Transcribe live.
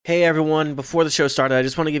Hey everyone, before the show started, I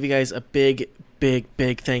just want to give you guys a big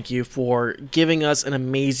thank you for giving us an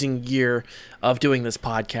amazing year of doing this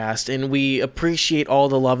podcast, and we appreciate all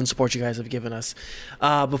the love and support you guys have given us.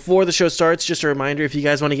 Before the show starts, just a reminder, if you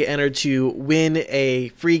guys want to get entered to win a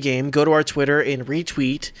free game, go to our Twitter and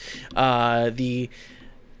retweet the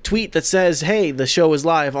tweet that says, hey, the show is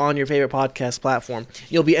live on your favorite podcast platform.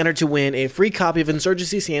 You'll be entered to win a free copy of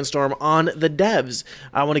Insurgency Sandstorm on the devs.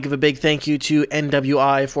 I want to give a big thank you to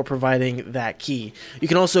NWI for providing that key. You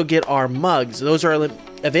can also get our mugs. Those are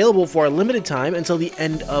available for a limited time until the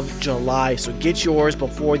end of July, so get yours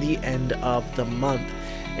before the end of the month.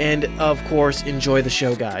 And, of course, enjoy the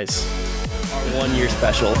show, guys. Our 1 year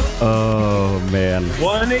special. Oh man,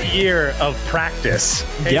 1 year of practice.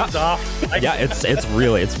 Hands off. Yeah, it's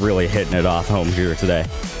really hitting it off home here today.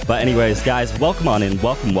 But anyways, guys, welcome on in.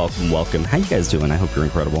 Welcome. How you guys doing? I hope you're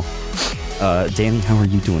incredible. Danny, how are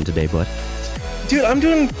you doing today, bud? Dude, I'm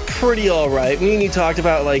doing pretty all right. Me and you talked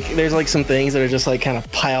about, there's some things that are just kind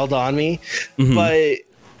of piled on me. Mm-hmm.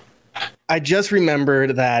 But I just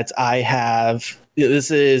remembered that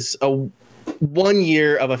this is a 1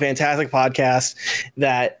 year of a fantastic podcast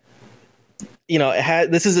that,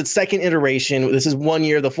 this is its second iteration. This is 1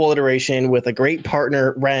 year, the full iteration with a great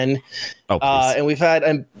partner, Ren. And we've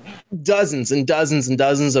had dozens and dozens and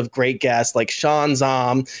dozens of great guests like Sean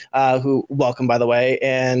Zom, who, welcome, by the way,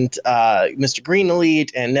 and Mr. Green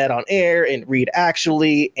Elite and Ned on Air and Reed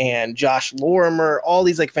Actually and Josh Lorimer, all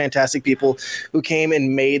these fantastic people who came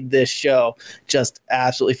and made this show just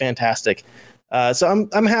absolutely fantastic. So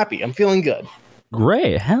I'm happy. I'm feeling good.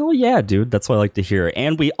 Great. Hell yeah, dude. That's what I like to hear.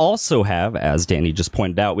 And we also have, as Danny just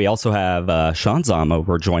pointed out, we also have Sean Zom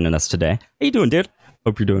over joining us today. How you doing, dude?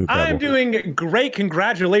 Hope you're doing incredible. I'm doing great.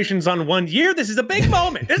 Congratulations on 1 year. This is a big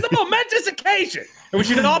moment. This is a momentous occasion. And we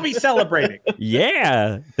should all be celebrating.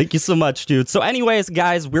 Yeah. Thank you so much, dude. So anyways,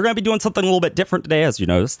 guys, we're going to be doing something a little bit different today. As you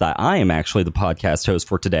noticed, that I am actually the podcast host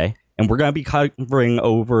for today. And we're going to be covering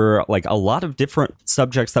over a lot of different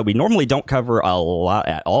subjects that we normally don't cover a lot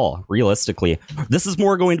at all, realistically. This is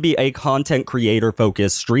more going to be a content creator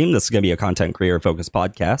focused stream. This is going to be a content creator focused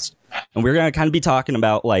podcast. And we're going to kind of be talking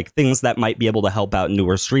about things that might be able to help out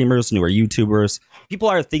newer streamers, newer YouTubers. People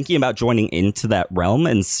are thinking about joining into that realm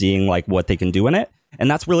and seeing what they can do in it. And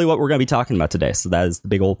that's really what we're going to be talking about today. So that is the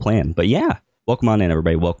big old plan. But yeah, welcome on in,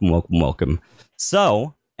 everybody. Welcome.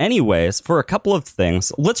 So anyways, for a couple of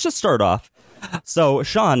things, let's just start off. So,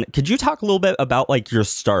 Sean, could you talk a little bit about your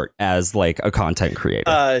start as a content creator?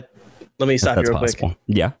 Let me stop you real quick.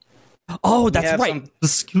 Yeah. Oh, that's right.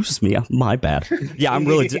 Excuse me. My bad. Yeah, I'm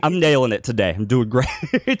nailing it today. I'm doing great.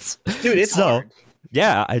 Dude, it's hard.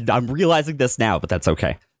 Yeah, I'm realizing this now, but that's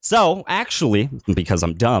okay. So, actually, because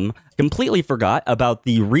I'm dumb, completely forgot about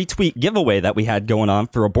the retweet giveaway that we had going on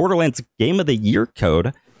for a Borderlands Game of the Year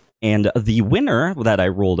code. And the winner that I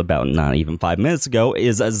ruled about not even 5 minutes ago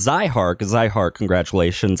is Zyhark. Zyhark,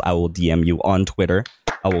 congratulations. I will DM you on Twitter.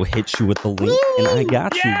 I will hit you with the link. Woo! And I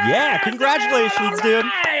got you. Yeah, congratulations, dude.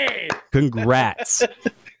 Congrats.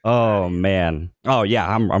 Oh, man. Oh, yeah,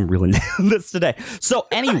 I'm really nailing this today. So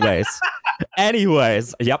anyways,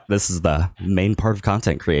 yep, this is the main part of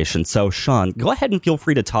content creation. So, Sean, go ahead and feel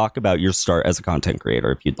free to talk about your start as a content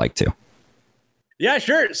creator if you'd like to. Yeah,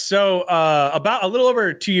 sure. So about a little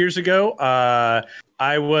over 2 years ago,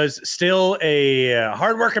 I was still a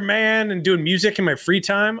hardworking man and doing music in my free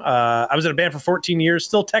time. I was in a band for 14 years,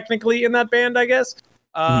 still technically in that band, I guess.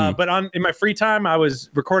 But in my free time, I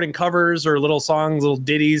was recording covers or little songs, little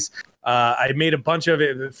ditties. I made a bunch of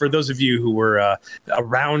it. For those of you who were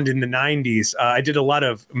around in the 90s, I did a lot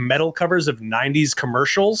of metal covers of 90s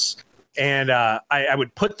commercials. And I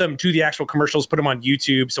would put them to the actual commercials, put them on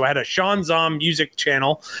YouTube. So I had a Sean Zom music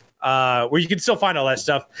channel where you could still find all that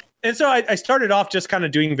stuff. And so I started off just kind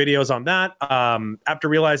of doing videos on that. After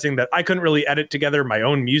realizing that I couldn't really edit together my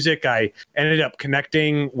own music, I ended up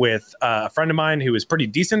connecting with a friend of mine who was pretty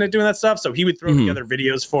decent at doing that stuff. So he would throw together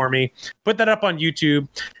videos for me, put that up on YouTube.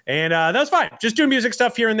 And that was fine. Just doing music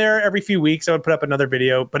stuff here and there. Every few weeks, I would put up another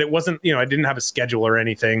video. But it wasn't, I didn't have a schedule or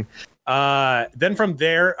anything. Then from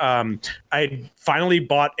there, I finally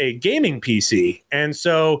bought a gaming PC. And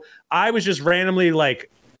so I was just randomly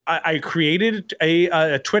I created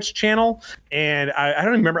a Twitch channel, and I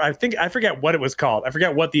don't remember. I forget what it was called. I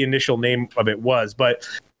forget what the initial name of it was, but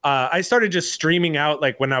I started just streaming out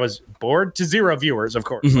when I was bored to 0 viewers, of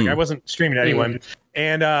course. I wasn't streaming to anyone.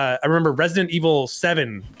 And I remember Resident Evil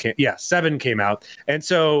 7 came out. And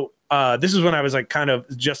so this is when I was kind of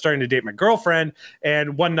just starting to date my girlfriend.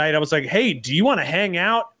 And one night I was like, hey, do you want to hang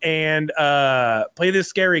out and play this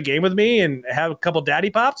scary game with me and have a couple daddy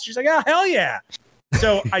pops? She's like, oh, hell yeah.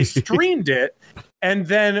 So I streamed it, And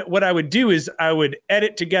then what I would do is I would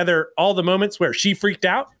edit together all the moments where she freaked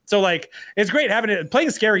out. So like, it's great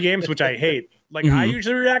playing scary games, which I hate. Like I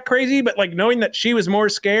usually react crazy, but like knowing that she was more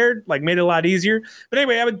scared, like made it a lot easier. But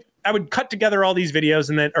anyway, I would cut together all these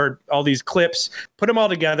videos or all these clips, put them all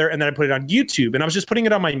together, and then I put it on YouTube. And I was just putting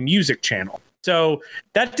it on my music channel. So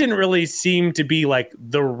that didn't really seem to be like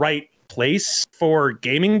the right place for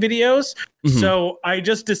gaming videos. So I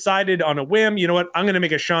just decided on a whim, you know what, I'm going to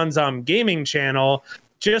make a Sean Zom gaming channel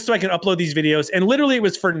just so I can upload these videos. And literally it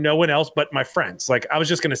was for no one else but my friends. Like I was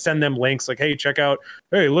just going to send them links like, hey, check out,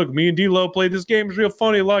 hey, look, me and D-Lo played this game. It's real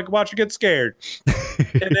funny. Like watch it get scared.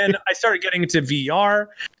 And then I started getting into VR.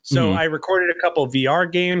 So I recorded a couple of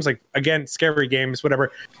VR games, like again, scary games,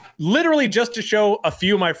 whatever, literally just to show a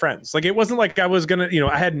few of my friends. Like it wasn't like I was going to,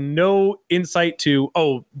 I had no insight to,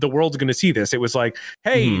 oh, the world's going to see this. It was like,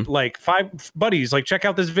 hey, like 5 buddies, like check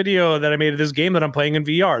out this video that I made of this game that I'm playing in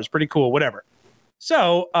VR. It's pretty cool, whatever.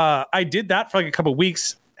 So I did that for like a couple of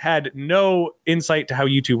weeks, had no insight to how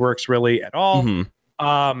YouTube works really at all.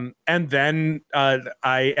 And then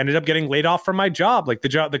I ended up getting laid off from my job. Like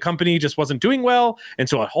the company just wasn't doing well. And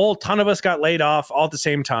so a whole ton of us got laid off all at the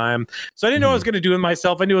same time. So I didn't know what I was going to do with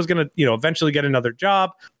myself. I knew I was going to, eventually get another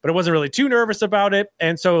job, but I wasn't really too nervous about it.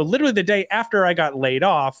 And so literally the day after I got laid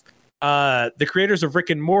off, the creators of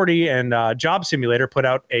Rick and Morty and Job Simulator put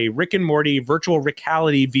out a Rick and Morty virtual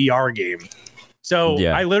reality VR game. So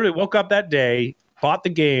I literally woke up that day, bought the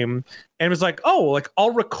game, and was like, oh, like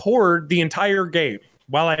I'll record the entire game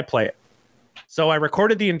while I play it. So I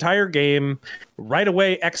recorded the entire game right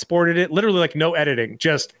away, exported it, literally like no editing,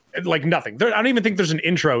 just like nothing. I don't even think there's an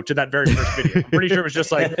intro to that very first video. I'm pretty sure it was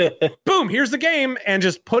just like, boom, here's the game, and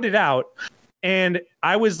just put it out. And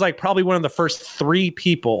I was like probably one of the first 3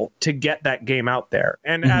 people to get that game out there.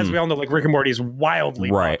 And as we all know, like Rick and Morty is wildly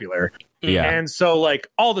popular. Yeah. And so like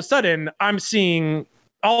all of a sudden I'm seeing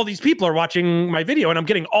all these people are watching my video and I'm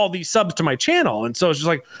getting all these subs to my channel. And so it's just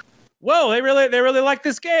like, whoa, they really like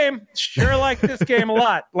this game. Sure like this game a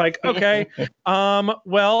lot. Like, okay.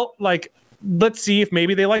 Well, like, let's see if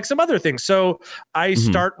maybe they like some other things. So I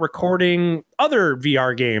start recording other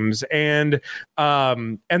VR games and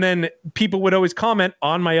then people would always comment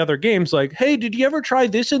on my other games like, hey, did you ever try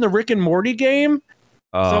this in the Rick and Morty game?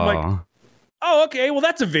 So I'm like, oh, okay, well,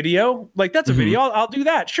 that's a video. Like, that's a video. I'll do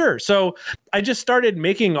that. Sure. So I just started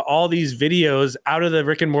making all these videos out of the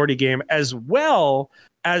Rick and Morty game as well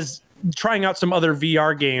as trying out some other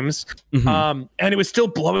VR games. And it was still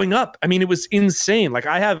blowing up. I mean, it was insane. Like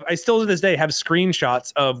I still to this day have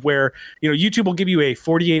screenshots of where, YouTube will give you a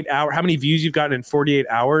 48-hour, how many views you've gotten in 48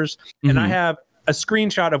 hours. And I have a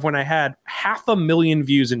screenshot of when I had 500,000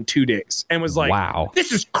 views in 2 days and was like, wow,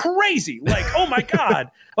 this is crazy. Like, oh my God.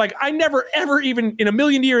 Like I never, ever even in a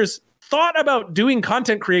million years thought about doing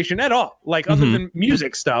content creation at all. Like other than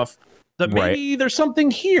music stuff, that maybe there's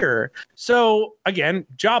something here. So again,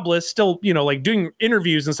 jobless, still, like doing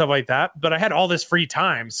interviews and stuff like that, but I had all this free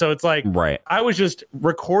time. So it's like, I was just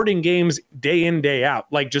recording games day in, day out,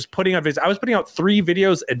 like just putting out videos. I was putting out 3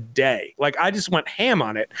 videos a day. Like I just went ham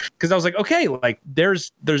on it because I was like, okay, like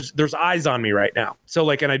there's eyes on me right now. So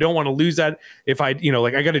like, and I don't want to lose that if I,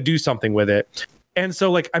 like I got to do something with it. And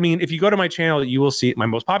so like, I mean, if you go to my channel, you will see my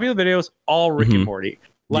most popular videos, all Rick and Morty.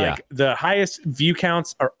 Like the highest view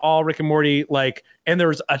counts are all Rick and Morty, like, and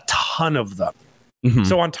there's a ton of them.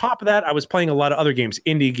 So on top of that, I was playing a lot of other games,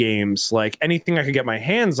 indie games, like anything I could get my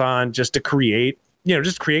hands on just to create,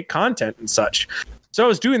 just create content and such. So I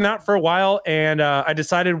was doing that for a while. And I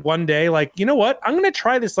decided one day, like, you know what, I'm going to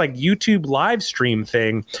try this like YouTube live stream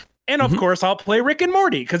thing. And of course, I'll play Rick and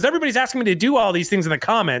Morty because everybody's asking me to do all these things in the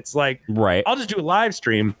comments. Like, I'll just do a live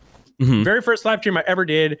stream. Very first live stream I ever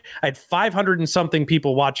did. I had 500 and something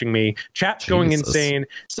people watching me. Chat's going insane.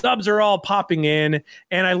 Subs are all popping in.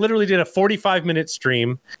 And I literally did a 45-minute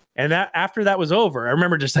stream. And that after that was over, I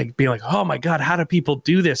remember just like being like, oh my God, how do people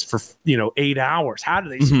do this for, 8 hours? How do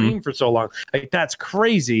they stream for so long? Like, that's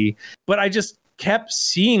crazy. But I just kept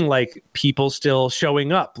seeing like people still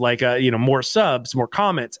showing up, like more subs, more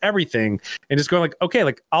comments, everything, and just going like, okay,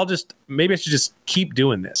 like maybe I should just keep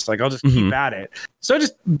doing this, like I'll just keep at it. So I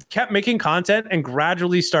just kept making content and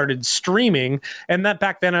gradually started streaming. And that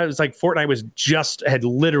back then I was like Fortnite had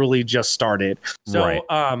literally just started. So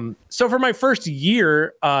so for my first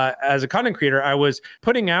year as a content creator, I was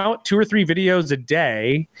putting out 2 or 3 videos a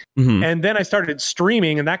day, and then I started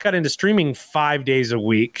streaming, and that got into streaming 5 days a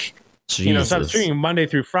week. So I was streaming Monday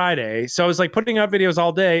through Friday. So I was like putting out videos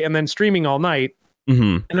all day and then streaming all night.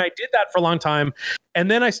 And I did that for a long time.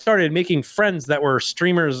 And then I started making friends that were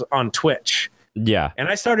streamers on Twitch. Yeah. And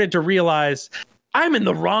I started to realize I'm in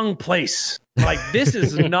the wrong place. Like, this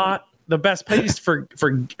is not the best place for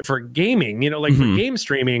gaming, like for game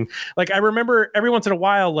streaming. Like I remember every once in a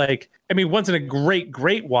while, once in a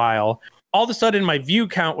great while, all of a sudden my view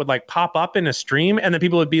count would like pop up in a stream, and then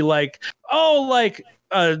people would be like, oh, like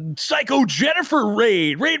Psycho Jennifer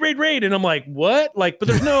raid, and I'm like, what? Like, but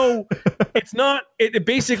there's no it's not it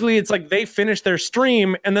basically it's like they finish their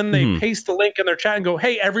stream and then they paste the link in their chat and go,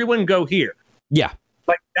 hey, everyone go here. Yeah.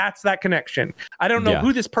 Like that's that connection. I don't know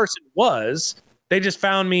who this person was. They just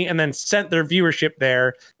found me and then sent their viewership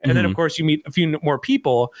there. And then, of course, you meet a few more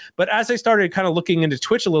people. But as I started kind of looking into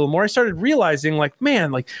Twitch a little more, I started realizing, like,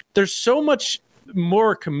 man, like there's so much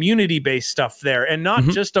more community-based stuff there. And not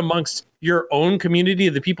just amongst your own community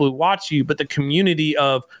of the people who watch you, but the community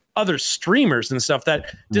of other streamers and stuff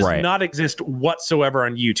that does not exist whatsoever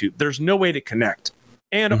on YouTube. There's no way to connect.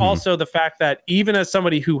 And also the fact that even as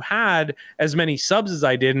somebody who had as many subs as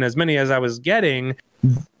I did and as many as I was getting,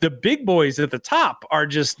 the big boys at the top are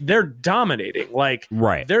just, they're dominating. Like,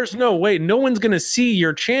 there's no way, no one's going to see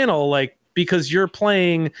your channel, like, because you're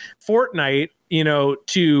playing Fortnite,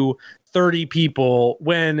 to 30 people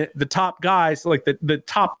when the top guys, like the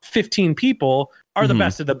top 15 people are the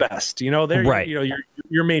best of the best, they're,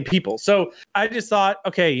 your main people. So I just thought,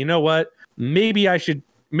 okay, you know what? Maybe I should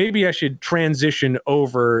transition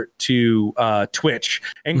over to Twitch.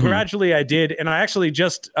 And gradually I did. And I actually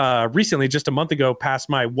just recently, just a month ago, passed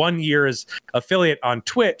my 1 year as affiliate on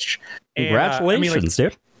Twitch. And, congratulations,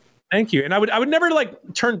 dude. Thank you. And I would never like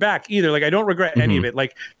turn back either. Like I don't regret any of it.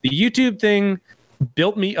 Like the YouTube thing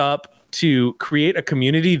built me up to create a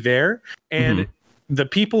community there. And the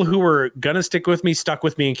people who were gonna stick with me stuck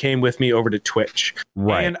with me and came with me over to Twitch.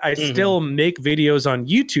 And I still make videos on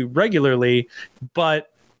YouTube regularly, but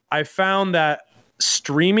I found that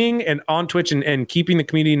streaming and on Twitch and keeping the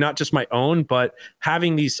community, not just my own, but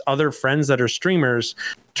having these other friends that are streamers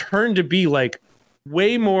turned to be like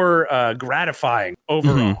way more gratifying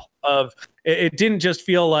overall. It didn't just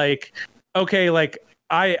feel like, okay, like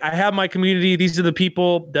I have my community. These are the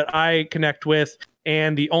people that I connect with.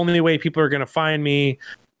 And the only way people are going to find me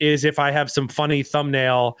is if I have some funny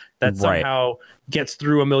thumbnail that somehow gets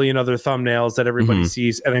through a million other thumbnails that everybody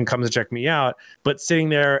sees and then comes to check me out. But sitting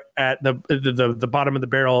there at the bottom of the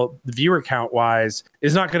barrel, viewer count wise,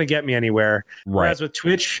 is not going to get me anywhere. Whereas with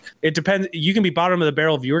Twitch, it depends. You can be bottom of the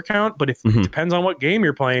barrel viewer count, but if it depends on what game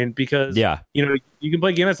you're playing, because you can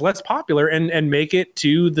play a game that's less popular and make it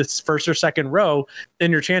to the first or second row,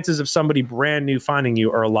 then your chances of somebody brand new finding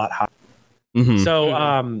you are a lot higher. So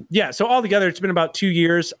altogether it's been about 2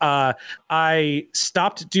 years. I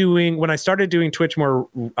stopped doing, when I started doing Twitch more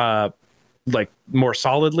more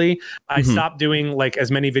solidly, I stopped doing like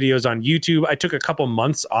as many videos on YouTube. I took a couple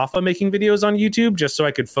months off of making videos on YouTube just so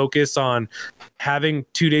I could focus on having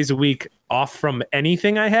 2 days a week off from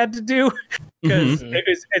anything I had to do. Because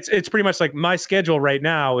it's pretty much like my schedule right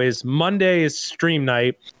now is Monday is stream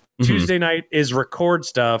night, Tuesday night is record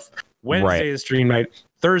stuff, Wednesday is stream night,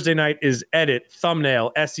 Thursday night is edit,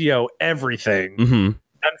 thumbnail, SEO, everything.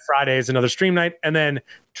 And Friday is another stream night. And then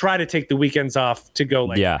try to take the weekends off to go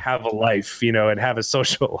have a life, and have a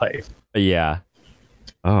social life. Yeah.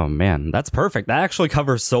 Oh, man, that's perfect. That actually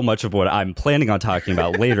covers so much of what I'm planning on talking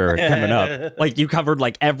about later coming up. Like you covered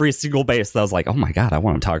like every single base that I was like, oh, my God, I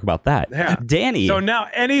want to talk about that. Yeah. Danny. So now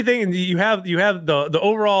anything you have the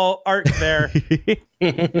overall arc there.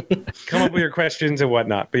 Come up with your questions and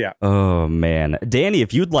whatnot. But yeah. Oh, man. Danny,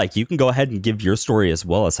 if you'd like, you can go ahead and give your story as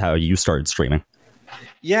well as how you started streaming.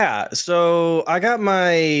 Yeah, so I got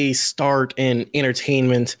my start in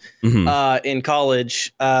entertainment in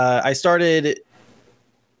college.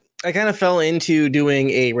 I kind of fell into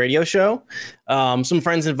doing a radio show. Some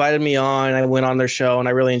friends invited me on. I went on their show and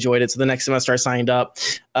I really enjoyed it. So the next semester I signed up.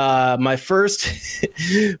 My first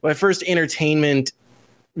entertainment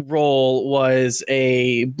role was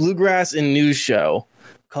a bluegrass and news show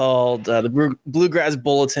called the Bluegrass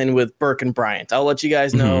Bulletin with Burke and Bryant. I'll let you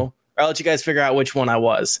guys know. I'll let you guys figure out which one I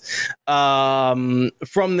was.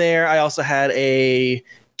 From there, I also had a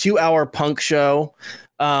 2-hour punk show.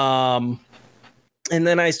 And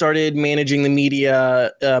then I started managing the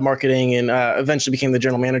media, marketing, and eventually became the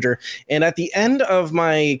general manager. And at the end of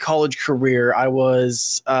my college career, I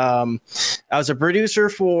was a producer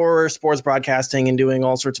for sports broadcasting and doing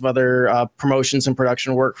all sorts of other promotions and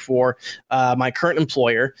production work for my current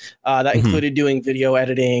employer. That included doing video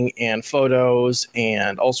editing and photos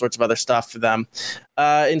and all sorts of other stuff for them.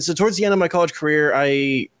 And so towards the end of my college career,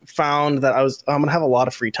 I found that I'm going to have a lot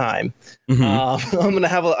of free time.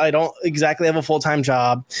 I don't exactly have a full-time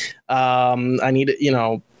job. I need,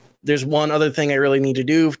 there's one other thing I really need to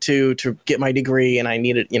do to get my degree, and I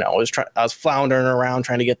needed, I was floundering around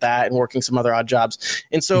trying to get that and working some other odd jobs.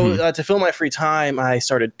 And so to fill my free time, I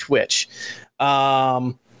started Twitch.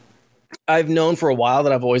 I've known for a while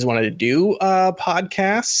that I've always wanted to do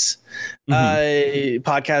podcasts.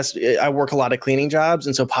 I work a lot of cleaning jobs,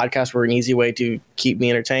 and so podcasts were an easy way to keep me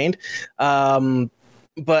entertained.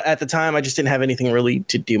 But at the time, I just didn't have anything really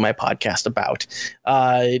to do my podcast about,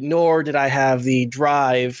 nor did I have the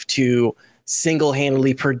drive to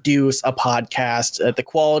single-handedly produce a podcast at the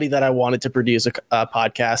quality that I wanted to produce a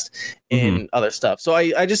podcast and other stuff. So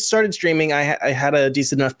I just started streaming. I had a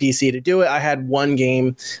decent enough PC to do it. I had one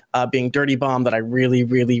game being Dirty Bomb that I really,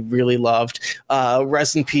 really, really loved.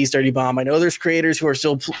 Rest in peace, Dirty Bomb. I know there's creators who are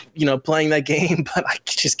still, playing that game, but I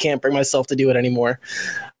just can't bring myself to do it anymore.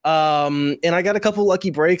 And I got a couple lucky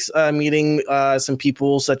breaks meeting some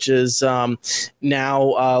people such as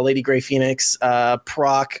now Lady Gray Phoenix,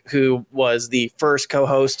 Proc, who was the first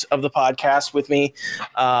co-host of the podcast with me.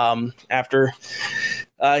 After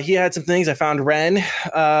he had some things, I found Ren,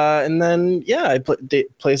 and then I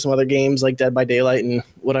played some other games like Dead by Daylight and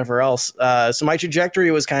whatever else. So my trajectory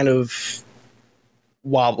was kind of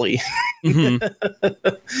wobbly getting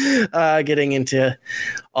into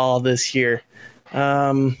all this here.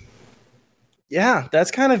 That's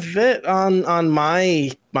kind of it on my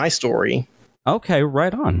story. Okay,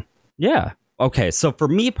 right on. Yeah. Okay, so for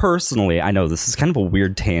me personally, I know this is kind of a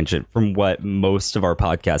weird tangent from what most of our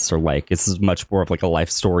podcasts are like. This is much more of like a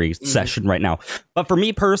life story session right now. But for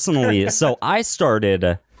me personally, so I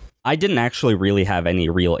didn't actually really have any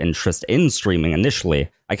real interest in streaming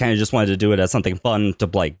initially. I kind of just wanted to do it as something fun to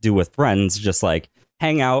like do with friends, just like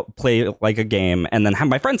hang out, play like a game, and then have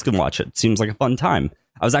my friends can watch it. Seems like a fun time.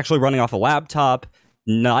 I was actually running off a laptop,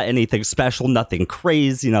 not anything special, nothing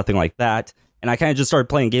crazy, nothing like that. And I kind of just started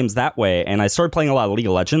playing games that way. And I started playing a lot of League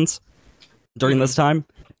of Legends during this time.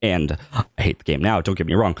 And I hate the game now, don't get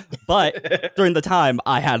me wrong. But during the time,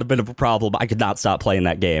 I had a bit of a problem. I could not stop playing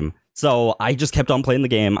that game. So I just kept on playing the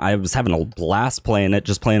game. I was having a blast playing it,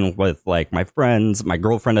 just playing with like my friends, my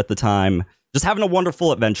girlfriend at the time. Just having a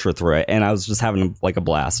wonderful adventure through it, and I was just having like a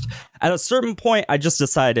blast. At a certain point, I just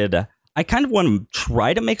decided I kind of want to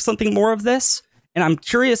try to make something more of this, and I'm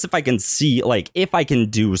curious if I can see, like, if I can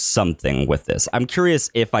do something with this. I'm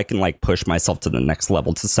curious if I can, like, push myself to the next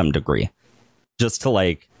level to some degree, just to,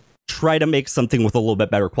 like, try to make something with a little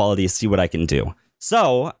bit better quality, see what I can do.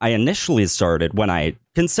 So I initially started when I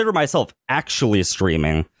consider myself actually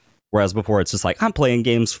streaming, whereas before it's just like, I'm playing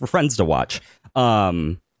games for friends to watch.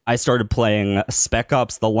 I started playing Spec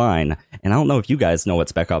Ops: The Line, and I don't know if you guys know what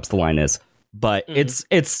Spec Ops: The Line is, but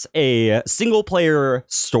it's a single player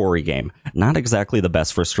story game. Not exactly the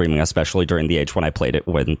best for streaming, especially during the age when I played it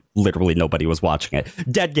when literally nobody was watching it.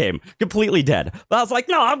 Dead game, completely dead. But I was like,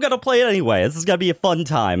 no, I'm gonna play it anyway. This is gonna be a fun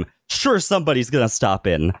time. Sure, somebody's gonna stop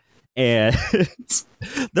in, and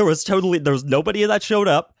there was nobody that showed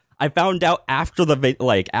up. I found out after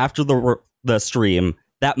the stream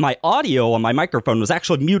that my audio on my microphone was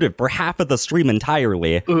actually muted for half of the stream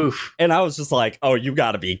entirely. Oof. And I was just like, oh, you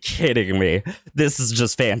gotta be kidding me. This is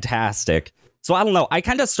just fantastic. So I don't know. I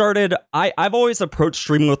kind of started, I've always approached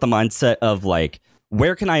streaming with the mindset of like,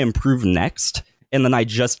 where can I improve next? And then I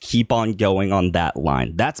just keep on going on that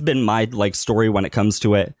line. That's been my like story when it comes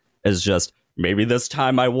to it, is just, maybe this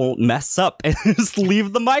time I won't mess up and just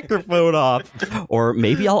leave the microphone off. Or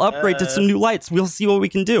maybe I'll upgrade to some new lights. We'll see what we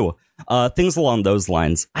can do. Things along those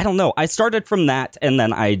lines. I don't know. I started from that, and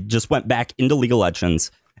then I just went back into League of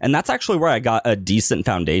Legends. And that's actually where I got a decent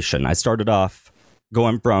foundation. I started off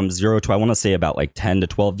going from 0 to, I want to say, about like 10 to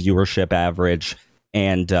 12 viewership average.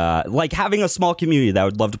 And like having a small community that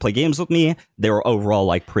would love to play games with me. They were overall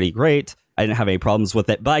like pretty great. I didn't have any problems with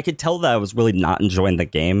it. But I could tell that I was really not enjoying the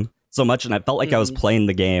game so much. And I felt like I was playing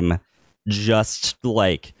the game just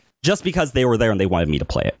because they were there and they wanted me to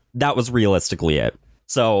play it. That was realistically it.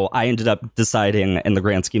 So I ended up deciding, in the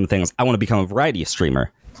grand scheme of things, I want to become a variety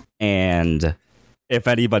streamer. And if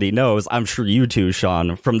anybody knows, I'm sure you too,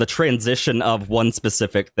 Sean, from the transition of one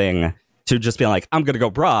specific thing to just being like, I'm going to go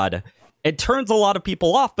broad, it turns a lot of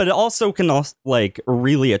people off, but it also can like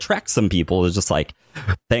really attract some people. It's just like,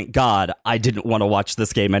 thank God I didn't want to watch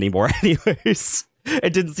this game anymore anyways.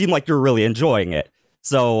 It didn't seem like you're really enjoying it.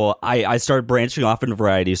 So I started branching off into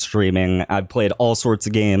variety streaming. I've played all sorts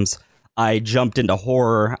of games. I jumped into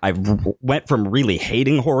horror. I went from really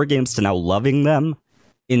hating horror games to now loving them,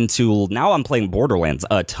 into now I'm playing Borderlands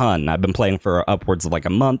a ton. I've been playing for upwards of like a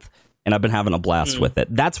month, and I've been having a blast with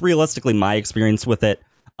it. That's realistically my experience with it.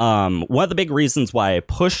 One of the big reasons why I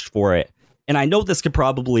pushed for it, and I know this could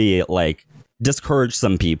probably like discourage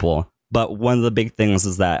some people, But one of the big things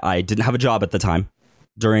is that I didn't have a job at the time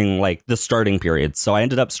during like the starting period. So I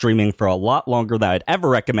ended up streaming for a lot longer than I'd ever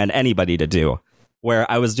recommend anybody to do, where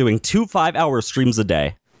I was doing 2 5-hour streams a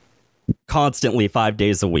day, constantly 5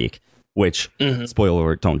 days a week, which, spoiler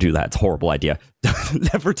alert, don't do that. It's a horrible idea.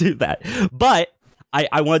 Never do that. But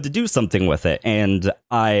I wanted to do something with it. And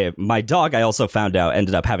my dog, I also found out,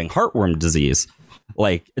 ended up having heartworm disease,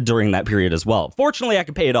 like, during that period as well. Fortunately, I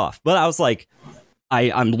could pay it off. But I was like,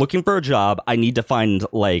 I'm looking for a job. I need to find,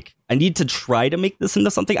 like, I need to try to make this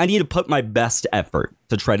into something. I need to put my best effort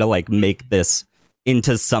to try to, like, make this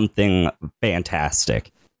into something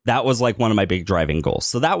fantastic. That was, like, one of my big driving goals.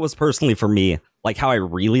 So that was personally for me, like, how I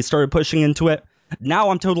really started pushing into it. Now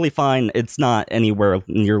I'm totally fine. It's not anywhere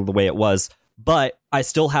near the way it was, but I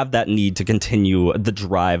still have that need to continue the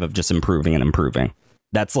drive of just improving and improving.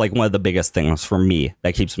 That's, like, one of the biggest things for me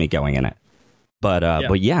that keeps me going in it.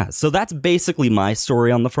 But yeah, so that's basically my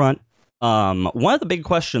story on the front. One of the big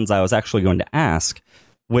questions I was actually going to ask,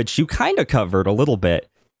 which you kind of covered a little bit,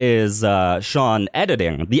 is, Sean,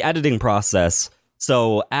 the editing process.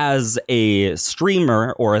 So as a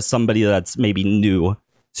streamer or as somebody that's maybe new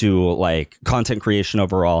to, like, content creation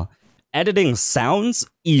overall, editing sounds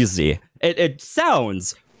easy. It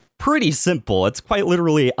sounds pretty simple. It's quite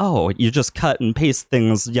literally, you just cut and paste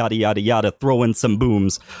things, yada, yada, yada, throw in some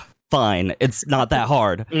booms. Fine, it's not that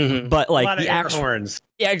hard. But like the actual horns.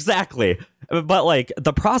 Yeah, exactly. But like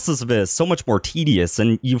the process of it is so much more tedious,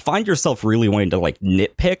 and you find yourself really wanting to like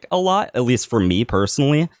nitpick a lot, at least for me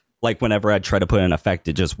personally. Like whenever I try to put an effect,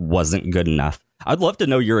 it just wasn't good enough. I'd love to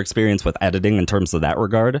know your experience with editing in terms of that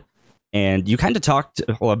regard. And you kind of talked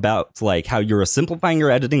about like how you're simplifying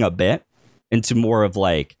your editing a bit into more of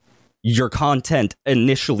like your content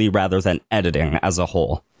initially rather than editing as a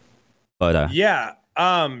whole. But yeah.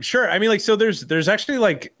 Sure. I mean, like, so there's actually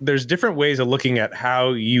like, there's different ways of looking at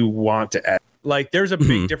how you want to edit. Like, there's a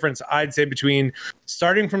big difference, I'd say, between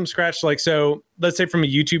starting from scratch. Like, so let's say from a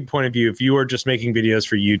YouTube point of view, if you are just making videos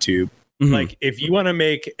for YouTube, like if you want to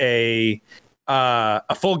make a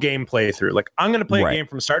full game playthrough, like I'm going to play a game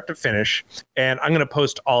from start to finish and I'm going to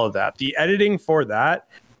post all of that. The editing for that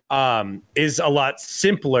is a lot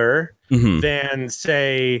simpler than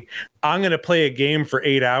say, I'm going to play a game for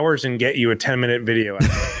 8 hours and get you a 10-minute video.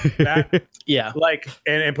 Like,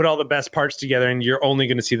 and put all the best parts together and you're only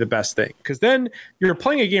going to see the best thing. Because then you're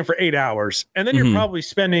playing a game for 8 hours and then you're probably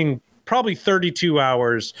spending 32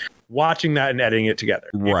 hours watching that and editing it together.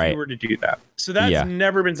 If you were to do that. So that's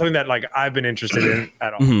never been something that like I've been interested in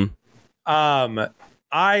at all.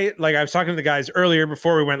 I was talking to the guys earlier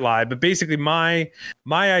before we went live, but basically my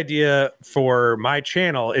idea for my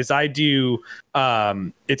channel is I do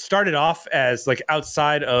it started off as like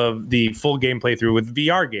outside of the full game playthrough with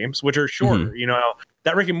VR games, which are shorter. You know,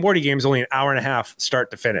 that Rick and Morty game is only an hour and a half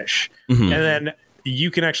start to finish. And then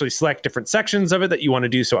you can actually select different sections of it that you want to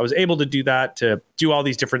do. So I was able to do that, to do all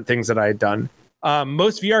these different things that I had done.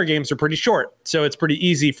 Most VR games are pretty short, so it's pretty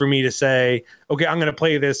easy for me to say, okay, I'm going to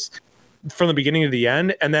play this from the beginning to the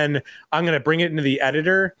end, and then I'm going to bring it into the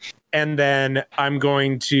editor, and then I'm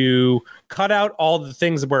going to cut out all the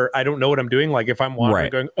things where I don't know what I'm doing. Like if I'm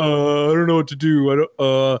wandering going, I don't know what to do.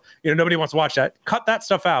 Nobody wants to watch that. Cut that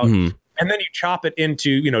stuff out. And then you chop it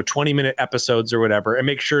into, 20-minute episodes or whatever, and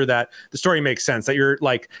make sure that the story makes sense, that you're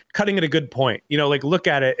like cutting at a good point. Like look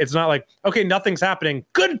at it. It's not like, okay, nothing's happening.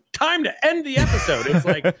 Good time to end the episode. It's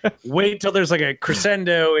like, wait till there's like a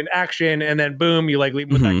crescendo in action, and then boom, you like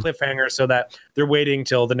leave with that cliffhanger so that they're waiting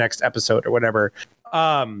till the next episode or whatever.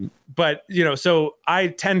 But so I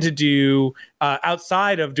tend to do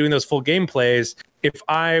outside of doing those full gameplays. If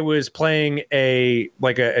I was playing an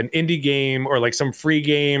indie game or like some free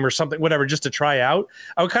game or something, whatever, just to try out,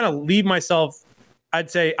 I would kind of leave myself.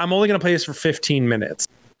 I'd say I'm only going to play this for 15 minutes.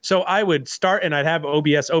 So I would start and I'd have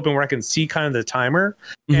OBS open where I can see kind of the timer,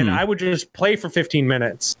 and I would just play for 15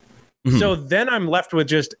 minutes. So then I'm left with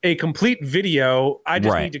just a complete video. I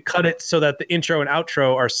just need to cut it so that the intro and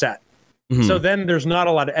outro are set. So then there's not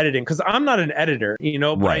a lot of editing, because I'm not an editor,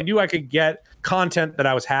 but I knew I could get content that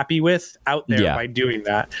I was happy with out there by doing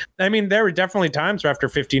that. I mean, there were definitely times where after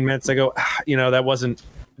 15 minutes I go, that wasn't,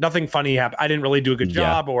 nothing funny happened. I didn't really do a good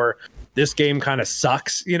job, or this game kind of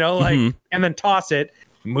sucks, and then toss it,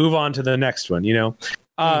 move on to the next one,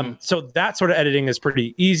 So that sort of editing is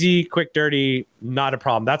pretty easy, quick, dirty, not a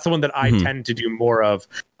problem. That's the one that I tend to do more of.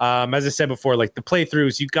 As I said before, like the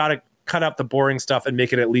playthroughs, you got to cut out the boring stuff and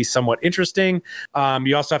make it at least somewhat interesting.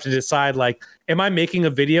 You also have to decide, like, am I making a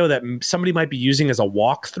video that somebody might be using as a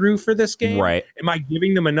walkthrough for this game? Am I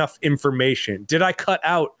giving them enough information? Did I cut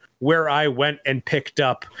out where I went and picked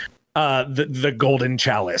up the golden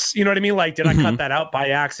chalice. You know what I mean? Like, did I cut that out by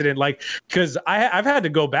accident? Like, because I've had to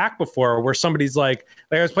go back before where somebody's like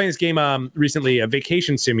I was playing this game recently, a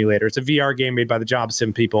vacation simulator. It's a VR game made by the Job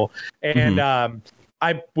Sim people, and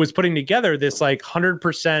I was putting together this like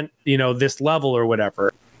 100%, this level or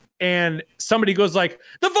whatever. And somebody goes like,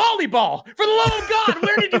 the volleyball, for the love of God,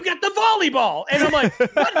 where did you get the volleyball? And I'm like,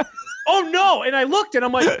 what? Oh no. And I looked and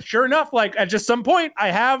I'm like, sure enough, like at just some point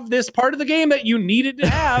I have this part of the game that you needed to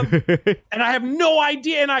have. And I have no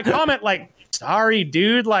idea. And I comment like, sorry,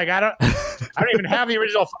 dude. Like, I don't even have the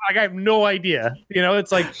original. Like, I have no idea.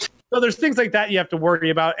 It's like, so there's things like that you have to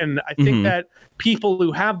worry about. And I think that people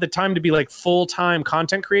who have the time to be like full-time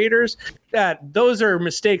content creators, that those are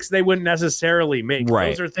mistakes they wouldn't necessarily make. Right.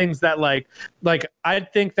 Those are things that like I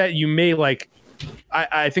think that you may like,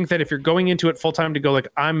 I think that if you're going into it full-time to go like,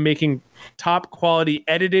 I'm making top quality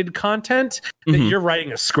edited content, that you're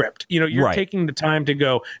writing a script. You're taking the time to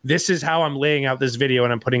go, this is how I'm laying out this video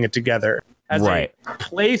and I'm putting it together. As a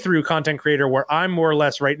playthrough content creator, where I'm more or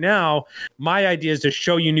less right now, my idea is to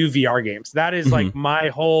show you new VR games. That is like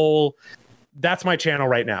that's my channel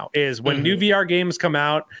right now, is when new VR games come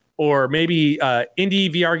out, or maybe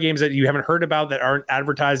indie VR games that you haven't heard about that aren't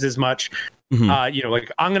advertised as much.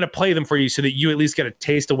 Like I'm going to play them for you so that you at least get a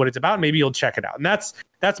taste of what it's about. Maybe you'll check it out. And that's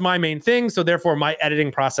my main thing. So therefore my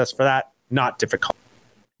editing process for that, not difficult.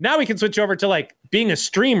 Now we can switch over to like being a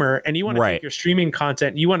streamer, and you want to take your streaming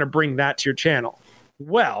content, you want to bring that to your channel.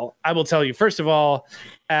 Well, I will tell you, first of all,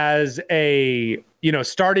 as a,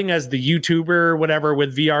 starting as the YouTuber, whatever,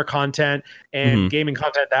 with VR content and gaming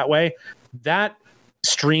content that way, that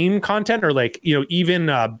stream content, or like, even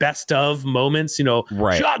best of moments,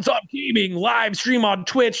 shots on gaming, live stream on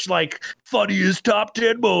Twitch, like funniest top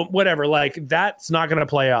 10 moment, whatever, like that's not going to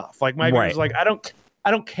play off. Like my viewers, like, I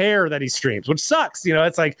don't care that he streams, which sucks.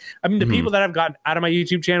 It's like, I mean, the people that I've gotten out of my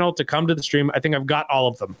YouTube channel to come to the stream, I think I've got all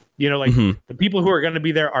of them. The people who are going to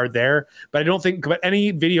be there are there, but I don't think, but any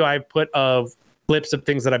video I put of clips of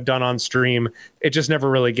things that I've done on stream, it just never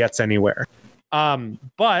really gets anywhere.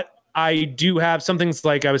 But I do have some things,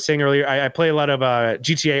 like I was saying earlier, I play a lot of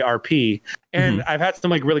GTA RP, and I've had some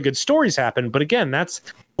like really good stories happen. But again, that's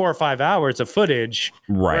 4 or 5 hours of footage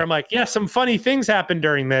where I'm like, yeah, some funny things happened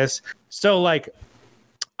during this. So like,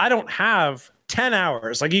 I don't have 10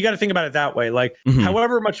 hours. Like, you got to think about it that way. Like,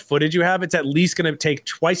 however much footage you have, it's at least going to take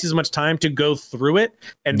twice as much time to go through it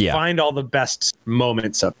and find all the best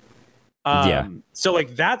moments of it. So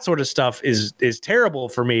like that sort of stuff is terrible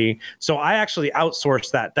for me. So I actually outsource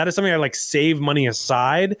that. That is something I like save money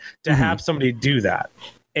aside to have somebody do that.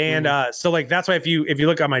 And so like that's why if you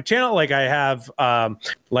look on my channel, like I have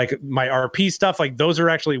like my RP stuff, like those are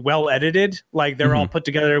actually well edited, like they're all put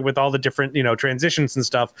together with all the different transitions and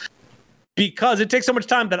stuff, because it takes so much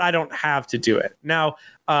time that I don't have to do it. Now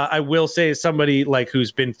I will say, as somebody like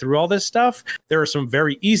who's been through all this stuff, there are some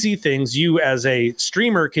very easy things you as a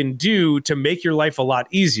streamer can do to make your life a lot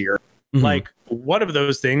easier. Like one of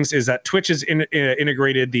those things is that Twitch has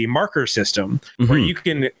integrated the marker system, where you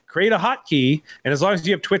can create a hotkey, and as long as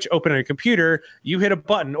you have Twitch open on your computer, you hit a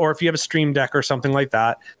button, or if you have a Stream Deck or something like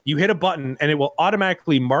that, you hit a button and it will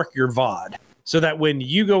automatically mark your VOD. So that when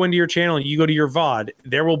you go into your channel and you go to your VOD,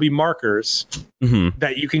 there will be markers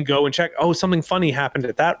that you can go and check. Oh, something funny happened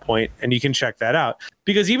at that point, and you can check that out.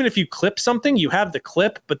 Because even if you clip something, you have the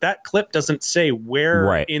clip, but that clip doesn't say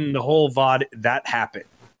where in the whole VOD that happened.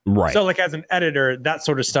 Right. So like as an editor, that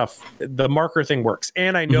sort of stuff, the marker thing works.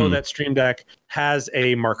 And I know that Stream Deck has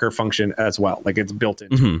a marker function as well. Like it's built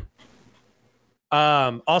into it.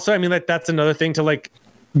 Also, I mean, like that's another thing to like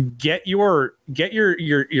get your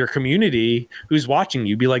community who's watching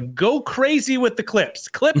you, be like, go crazy with the clips.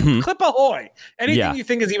 Clip ahoy. Anything you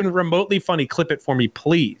think is even remotely funny, clip it for me,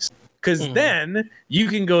 please. Because then you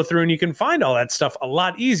can go through and you can find all that stuff a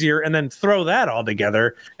lot easier, and then throw that all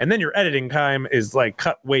together. And then your editing time is like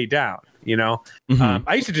cut way down,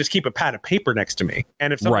 I used to just keep a pad of paper next to me.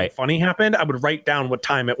 And if something funny happened, I would write down what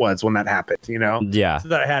time it was when that happened, so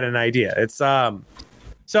that I had an idea. It's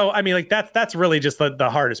so I mean, like that's really just the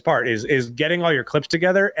hardest part is getting all your clips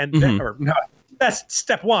together. And then, or no, that's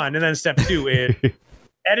step one. And then step two is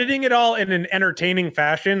editing it all in an entertaining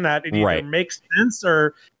fashion that it either makes sense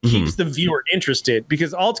or keeps the viewer interested,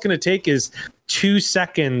 because all it's going to take is 2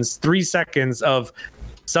 seconds, 3 seconds of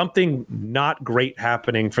something not great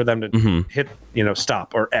happening for them to hit,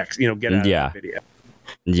 stop or X, get out of the video.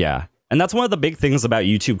 Yeah. And that's one of the big things about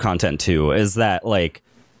YouTube content too, is that like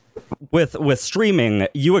with streaming,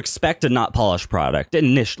 you expect a not polished product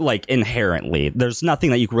inherently. There's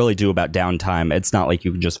nothing that you can really do about downtime. It's not like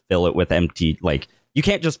you can just fill it with empty, like, you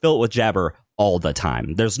can't just fill it with jabber all the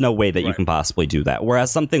time. There's no way that you can possibly do that.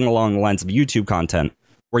 Whereas something along the lines of YouTube content,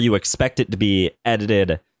 where you expect it to be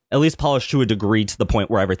edited, at least polished to a degree to the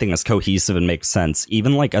point where everything is cohesive and makes sense,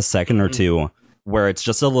 even like a second or two where it's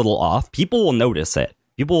just a little off, people will notice it.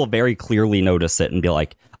 People will very clearly notice it and be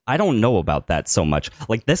like, I don't know about that so much.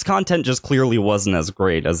 Like, this content just clearly wasn't as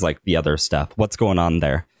great as like the other stuff. What's going on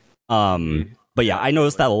there? But yeah, I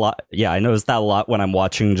noticed that a lot. Yeah, I noticed that a lot when I'm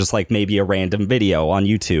watching just like maybe a random video on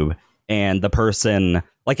YouTube. And the person,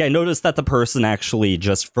 like, I noticed that the person actually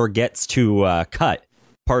just forgets to cut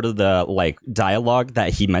part of the, like, dialogue that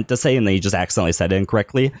he meant to say, and then he just accidentally said it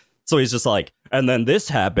incorrectly. So he's just like, and then this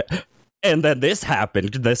happened, and then this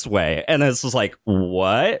happened this way. And it's just like,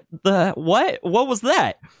 what? What was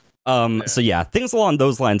that? So yeah, things along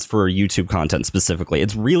those lines for YouTube content specifically,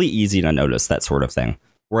 it's really easy to notice that sort of thing.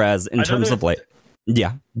 Whereas in terms of, like,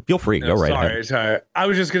 yeah, feel free. Go right ahead. Sorry. I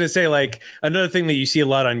was just going to say, like, another thing that you see a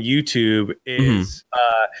lot on YouTube is,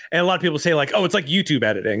 and a lot of people say, like, oh, it's like YouTube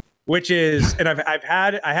editing, which is, and I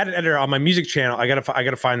had an editor on my music channel. I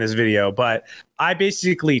gotta find this video, but I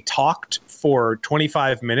basically talked for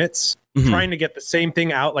 25 minutes trying to get the same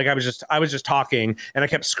thing out. Like, I was just talking, and I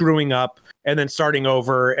kept screwing up and then starting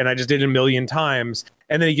over, and I just did it a million times,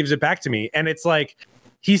 and then he gives it back to me, and it's like,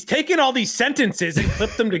 he's taken all these sentences and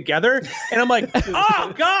clipped them together. And I'm like,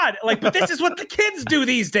 oh God, like, but this is what the kids do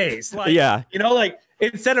these days. Like, yeah, you know, like,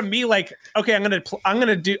 instead of me, like, okay, I'm going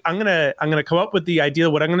to come up with the idea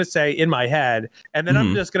of what I'm going to say in my head. And then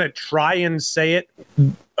I'm just going to try and say it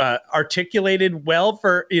articulated well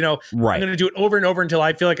for, you know, I'm going to do it over and over until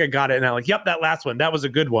I feel like I got it. And I'm like, yep, that last one, that was a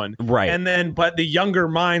good one. Right. And then, but the younger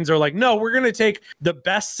minds are like, no, we're going to take the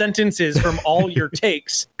best sentences from all your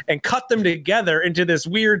takes and cut them together into this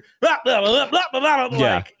weird, blah, blah, blah, blah, blah, blah, blah,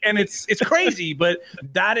 like, and it's crazy, but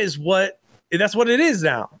that's what it is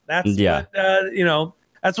now. That's what, you know,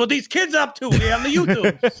 that's what these kids up to on the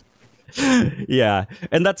YouTube. Yeah,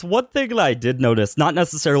 and that's one thing that I did notice, not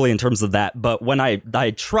necessarily in terms of that, but when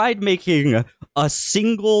I tried making a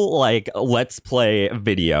single, like, Let's Play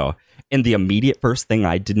video, and the immediate first thing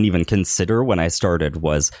I didn't even consider when I started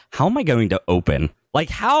was, how am I going to open? Like,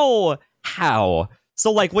 how?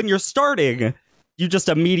 So, like, when you're starting, you just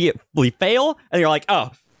immediately fail, and you're like, oh,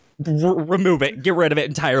 remove it, get rid of it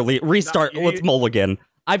entirely, restart, let's mulligan.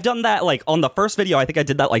 I've done that, like, on the first video, I think I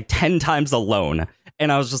did that, like, 10 times alone.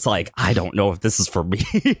 And I was just like, I don't know if this is for me.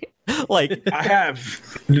 Like,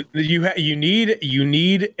 you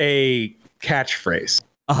need a catchphrase.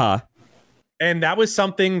 And that was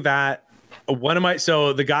something that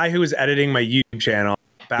the guy who was editing my YouTube channel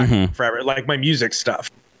back forever, like my music stuff,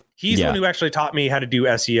 he's the one who actually taught me how to do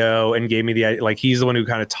SEO and gave me he's the one who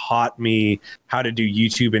kind of taught me how to do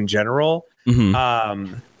YouTube in general.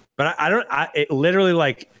 But it literally,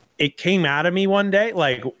 like, it came out of me one day.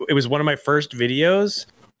 Like, it was one of my first videos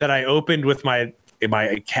that I opened with my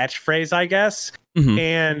catchphrase, I guess.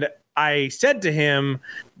 And I said to him,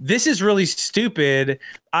 this is really stupid.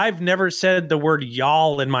 I've never said the word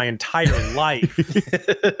y'all in my entire life.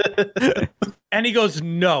 And he goes,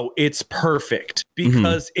 no, it's perfect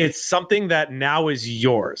because it's something that now is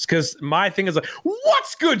yours. Because my thing is like,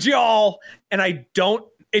 what's good, y'all? And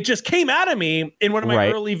it just came out of me in one of my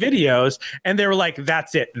early videos, and they were like,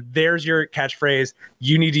 that's it. There's your catchphrase.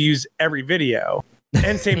 You need to use every video.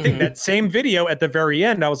 And same thing, that same video at the very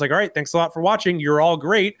end, I was like, all right, thanks a lot for watching. You're all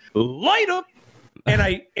great. Light up. And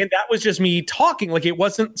that was just me talking. Like, it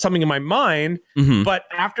wasn't something in my mind. But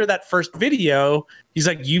after that first video, he's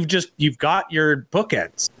like, you've got your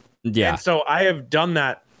bookends. Yeah. And so I have done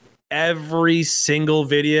that every single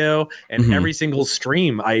video and every single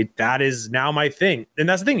stream. That is now my thing. And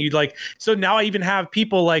that's the thing. So now I even have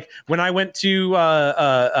people, like, when I went to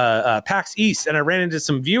PAX East and I ran into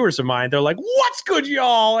some viewers of mine, they're like, what's good,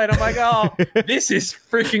 y'all? And I'm like, oh, this is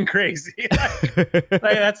freaking crazy. Like,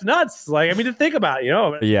 that's nuts. Like, I mean, to think about, you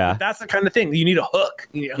know, that's the kind of thing. You need a hook.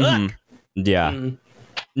 Yeah.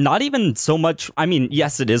 Not even so much. I mean,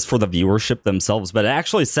 yes, it is for the viewership themselves, but it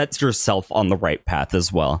actually sets yourself on the right path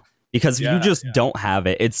as well. Because if you just don't have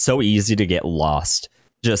it, it's so easy to get lost,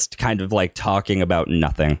 just kind of like talking about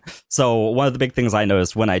nothing. So one of the big things I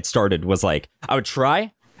noticed when I started was, like, I would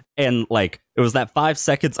try, and, like, it was that 5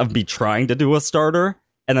 seconds of me trying to do a starter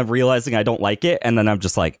and then realizing I don't like it. And then I'm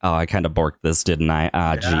just like, oh, I kind of borked this, didn't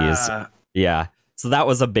I? Geez. Yeah. So that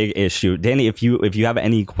was a big issue. Danny, if you have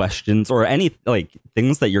any questions or any, like,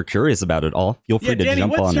 things that you're curious about at all, feel free to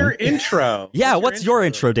jump on. What's your intro? Yeah, what's your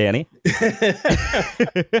intro, Danny? For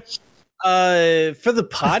the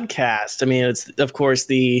podcast, I mean, it's, of course,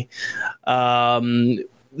 the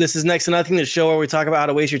This is Next to Nothing, the show where we talk about how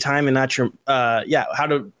to waste your time and not your how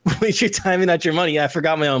to waste your time and not your money. I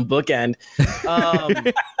forgot my own bookend.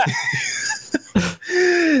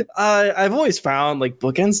 I've always found like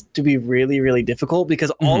bookends to be really, really difficult because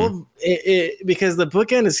all of it because the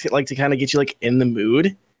bookend is like to kind of get you like in the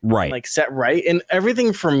mood, right? Like set right, and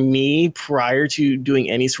everything from me prior to doing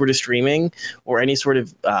any sort of streaming or any sort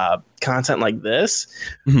of content like this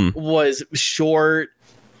was short.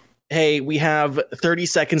 Hey, we have 30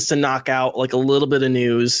 seconds to knock out like a little bit of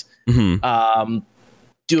news. Do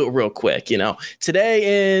it real quick,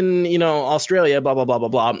 today in, Australia, blah, blah, blah, blah,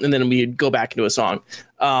 blah. And then we'd go back into a song.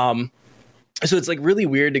 So it's like really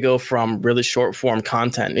weird to go from really short form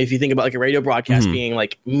content. If you think about like a radio broadcast being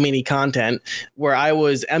like mini content, where I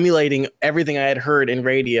was emulating everything I had heard in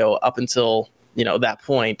radio up until, that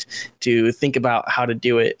point, to think about how to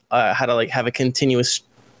do it, how to like have a continuous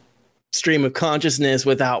stream of consciousness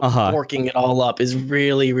without forking it all up is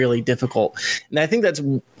really, really difficult. And I think that's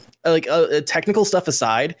like technical stuff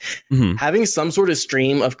aside, having some sort of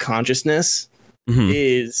stream of consciousness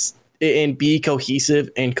is and be cohesive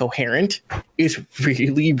and coherent is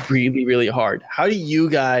really, really, really hard. How do you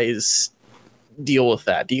guys deal with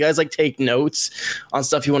that? Do you guys like take notes on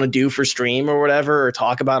stuff you want to do for stream or whatever, or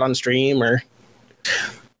talk about on stream? Or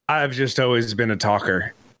I've just always been a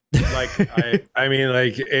talker. Like I mean,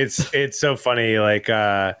 like it's so funny. Like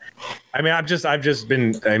I've just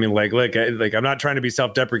been. I mean, like look, I'm not trying to be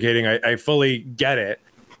self-deprecating. I fully get it,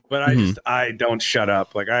 but I don't shut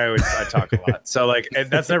up. Like I talk a lot. So like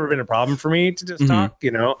that's never been a problem for me to just talk.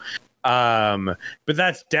 But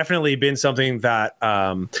that's definitely been something that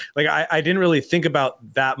like I didn't really think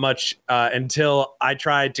about that much until I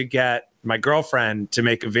tried to get my girlfriend to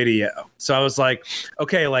make a video. So I was like,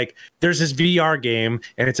 okay, like there's this VR game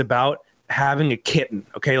and it's about having a kitten.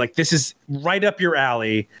 Okay. Like this is right up your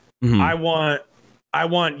alley. I want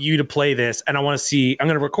you to play this and I'm going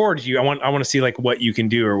to record you. I want to see like what you can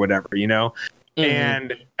do or whatever,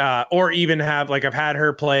 and, or even have like, I've had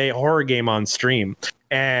her play a horror game on stream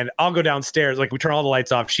and I'll go downstairs. Like we turn all the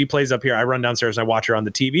lights off. She plays up here. I run downstairs and I watch her on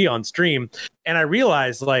the TV on stream. And I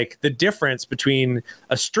realized like the difference between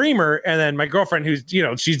a streamer and then my girlfriend who's,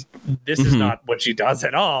 this is not what she does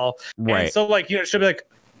at all. Right. And so like, she'll be like,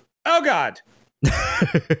 oh God.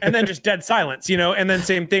 And then just dead silence, and then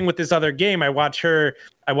same thing with this other game. I watch her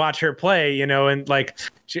play, and like,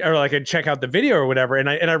 I'd check out the video or whatever. And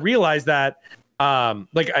I realized that,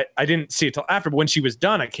 like I didn't see it till after, but when she was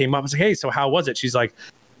done, I came up and was like, hey, so how was it? She's like,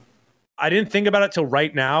 I didn't think about it till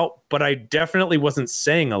right now, but I definitely wasn't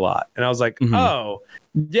saying a lot. And I was like, oh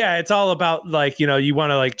yeah, it's all about like, you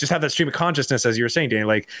want to like just have that stream of consciousness, as you were saying, Danny,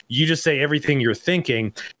 like you just say everything you're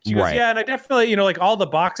thinking. She goes, yeah. And I definitely, like all the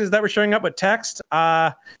boxes that were showing up with text,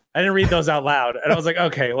 I didn't read those out loud. And I was like,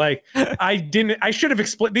 okay, like I should have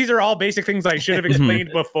explained. These are all basic things I should have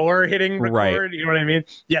explained before hitting record. Right. You know what I mean?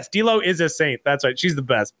 Yes. D-Lo is a saint. That's right. She's the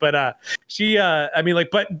best. But she, I mean,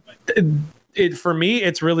 like, but for me,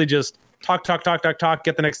 it's really just talk, get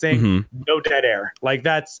the next thing. No dead air. Like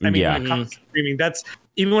that's, I mean, streaming, that's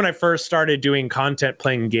even when I first started doing content,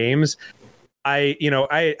 playing games, I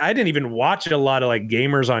didn't even watch a lot of like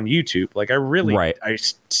gamers on YouTube. Like I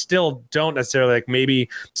still don't necessarily like, maybe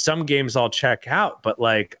some games I'll check out, but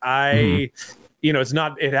like it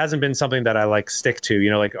hasn't been something that I like stick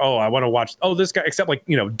to, like, oh, I want to watch, this guy, except like,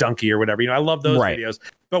 Donkey or whatever, I love those videos,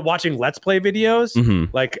 but watching Let's Play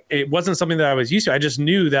videos, like it wasn't something that I was used to. I just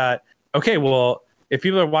knew that, okay, well, if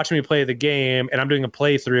people are watching me play the game and I'm doing a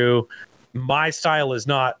playthrough, my style is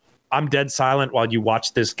not, I'm dead silent while you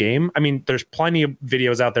watch this game. I mean, there's plenty of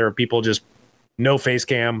videos out there of people just no face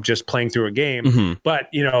cam, just playing through a game. But,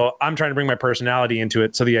 I'm trying to bring my personality into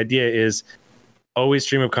it. So the idea is always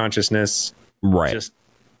stream of consciousness. Right. Just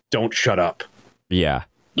don't shut up. Yeah.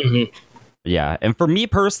 Yeah. And for me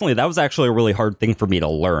personally, that was actually a really hard thing for me to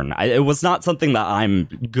learn. It was not something that I'm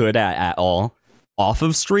good at all. Off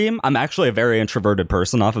of stream, I'm actually a very introverted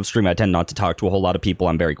person. Off of stream, I tend not to talk to a whole lot of people.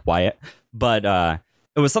 I'm very quiet. But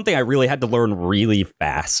it was something I really had to learn really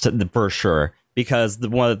fast, for sure. Because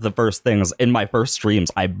one of the first things in my first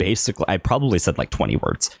streams, I probably said like 20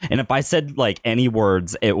 words. And if I said like any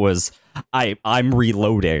words, it was, I'm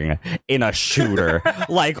reloading in a shooter.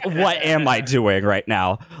 Like, what am I doing right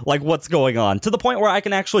now? Like, what's going on? To the point where I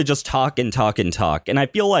can actually just talk. And I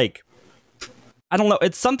feel like, I don't know,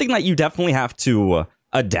 it's something that you definitely have to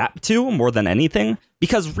adapt to more than anything.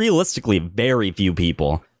 Because realistically, very few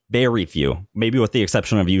people, maybe with the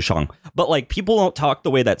exception of you, Sean, but like people don't talk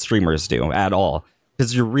the way that streamers do at all.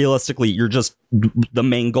 Because you're just, the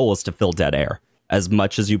main goal is to fill dead air as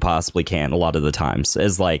much as you possibly can a lot of the times.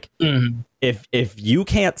 Is like, if you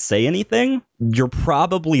can't say anything, you're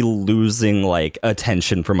probably losing like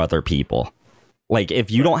attention from other people. Like,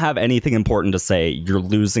 if you don't have anything important to say, you're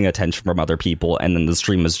losing attention from other people, and then the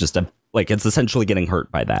stream is just it's essentially getting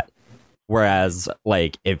hurt by that. Whereas,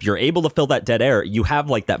 like, if you're able to fill that dead air, you have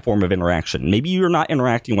like that form of interaction. Maybe you're not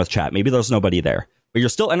interacting with chat, maybe there's nobody there, but you're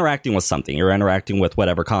still interacting with something. You're interacting with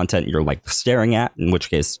whatever content you're like staring at, in which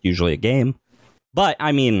case usually a game. But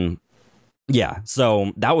I mean, yeah,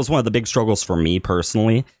 so that was one of the big struggles for me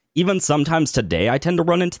personally. Even sometimes today I tend to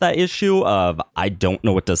run into that issue of I don't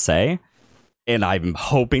know what to say, and I'm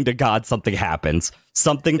hoping to God something happens,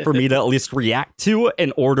 something for me to at least react to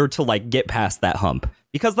in order to like get past that hump,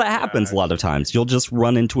 because that happens a lot of times. You'll just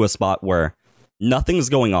run into a spot where nothing's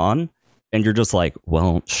going on and you're just like,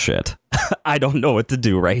 well, shit, I don't know what to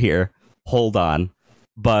do right here. Hold on.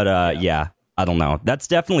 But yeah, I don't know. That's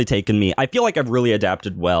definitely taken me. I feel like I've really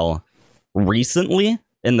adapted well recently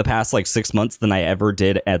in the past like 6 months than I ever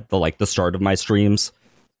did at the start of my streams.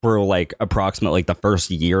 For like approximately like the first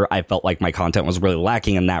year, I felt like my content was really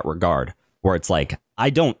lacking in that regard, where it's like I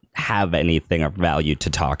don't have anything of value to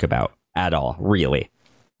talk about at all, really.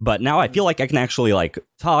 But now I feel like I can actually like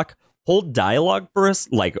talk, hold dialogue for us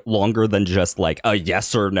like longer than just like a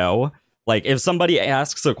yes or no. Like if somebody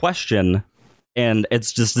asks a question and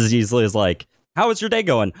it's just as easily as like, how was your day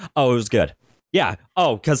going? Oh, it was good. Yeah.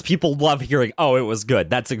 Oh, because people love hearing, oh, it was good.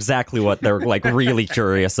 That's exactly what they're like really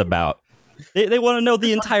curious about. They want to know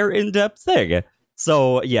the entire in-depth thing.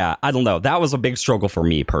 So yeah, I don't know. That was a big struggle for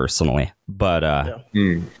me personally. But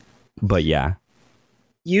but yeah.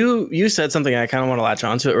 You said something I kind of want to latch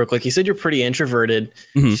onto it real quick. You said you're pretty introverted.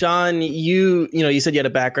 Sean, you said you had a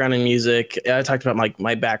background in music. I talked about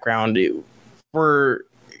my background. Were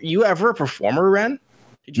you ever a performer, Ren?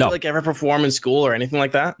 Did you like ever perform in school or anything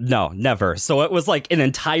like that? No, never. So it was like an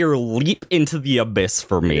entire leap into the abyss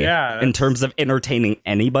for me in terms of entertaining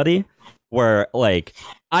anybody. Where like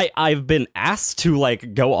I've been asked to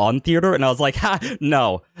like go on theater, and I was like,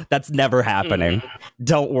 no, that's never happening.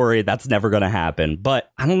 Don't worry, that's never gonna happen. But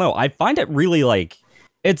I don't know. I find it really like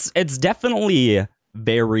it's definitely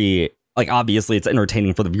very like, obviously it's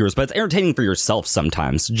entertaining for the viewers, but it's entertaining for yourself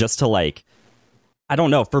sometimes, just to like, I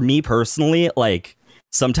don't know. For me personally, like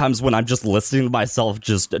sometimes when I'm just listening to myself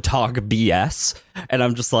just talk BS, and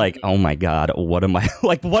I'm just like, oh my God, what am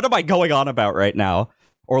I going on about right now?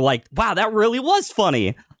 Or like, wow, that really was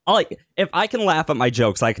funny. Like, if I can laugh at my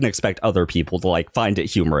jokes, I can expect other people to like find it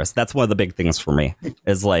humorous. That's one of the big things for me,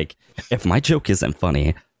 is like, if my joke isn't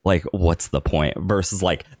funny, like, what's the point? Versus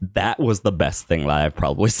like, that was the best thing that I've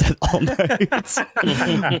probably said all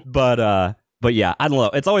night. But yeah, I don't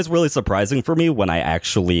know. It's always really surprising for me when I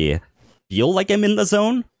actually feel like I'm in the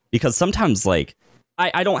zone, because sometimes like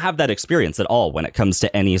I don't have that experience at all when it comes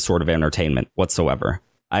to any sort of entertainment whatsoever.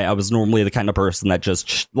 I was normally the kind of person that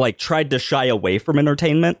just like tried to shy away from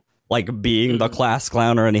entertainment, like being the class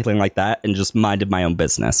clown or anything like that, and just minded my own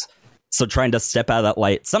business. So trying to step out of that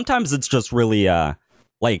light, sometimes it's just really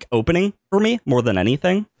like opening for me more than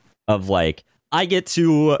anything, of like, I get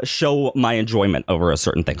to show my enjoyment over a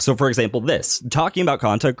certain thing. So for example, talking about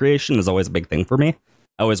content creation is always a big thing for me.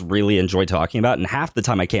 I always really enjoy talking about it, and half the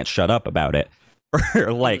time I can't shut up about it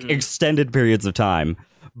for like extended periods of time.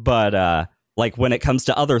 But like when it comes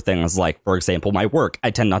to other things, like, for example, my work,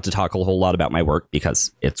 I tend not to talk a whole lot about my work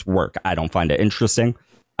because it's work. I don't find it interesting.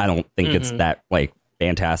 I don't think it's that like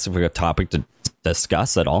fantastic of a topic to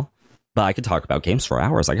discuss at all. But I could talk about games for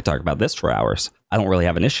hours. I could talk about this for hours. I don't really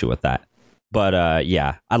have an issue with that. But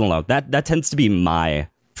yeah, I don't know. That tends to be my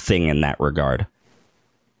thing in that regard.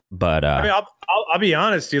 But I mean, I'll be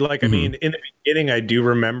honest, dude. Like, I mean, in the beginning, I do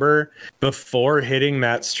remember before hitting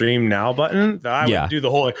that stream now button that I would do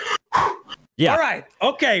the whole like, all right,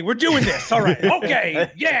 okay, we're doing this. All right,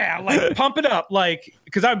 okay, yeah, like pump it up, like,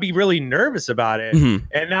 because I'd be really nervous about it.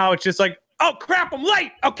 And now it's just like, oh crap, I'm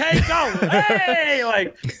late. Okay, go, hey,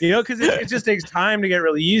 like, you know, because it just takes time to get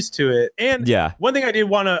really used to it. And one thing I did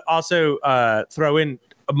want to also throw in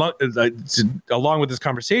along with this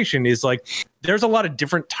conversation is like, there's a lot of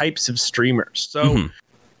different types of streamers. So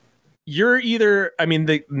you're either, I mean,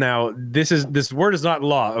 this word is not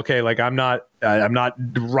law. Okay. Like I'm not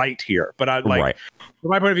right here, but I like, from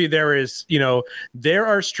my point of view, there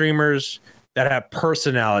are streamers that have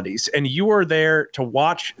personalities, and you are there to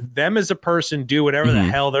watch them as a person do whatever the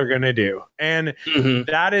hell they're going to do. And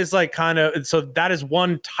that is like that is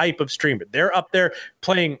one type of streamer. They're up there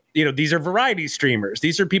playing, these are variety streamers.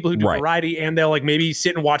 These are people who do variety, and they'll like maybe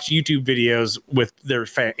sit and watch YouTube videos with their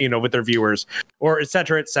with their viewers, or et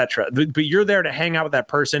cetera, et cetera. But you're there to hang out with that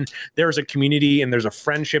person. There's a community and there's a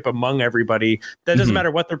friendship among everybody. That doesn't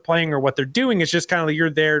matter what they're playing or what they're doing. It's just kind of like you're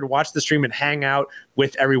there to watch the stream and hang out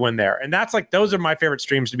with everyone there. And that's like, those are my favorite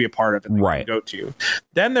streams to be a part of and go to.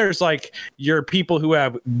 Then there's like your people who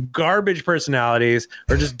have garbage personalities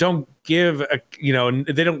or just don't give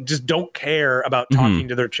they don't care about talking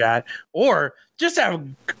to their chat, or just have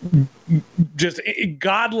just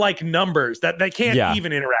godlike numbers that they can't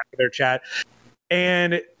even interact with their chat.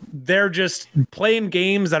 And they're just playing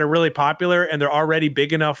games that are really popular, and they're already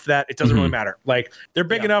big enough that it doesn't really matter. Like, they're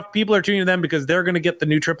big enough, people are tuning to them because they're going to get the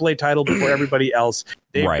new AAA title before everybody else.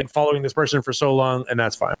 They've been following this person for so long, and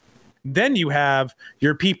that's fine. Then you have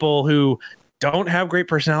your people who don't have great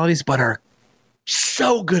personalities, but are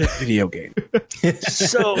so good at video games.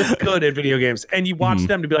 So good at video games. And you watch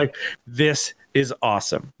them to be like, this is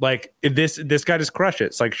awesome. Like, this guy just crushes.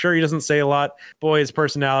 It's like, sure, he doesn't say a lot. Boy, his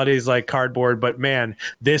personality is like cardboard, but man,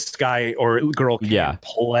 this guy or girl can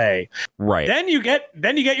play. Right. Then you get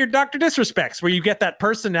your Dr. Disrespects, where you get that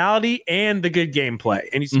personality and the good gameplay,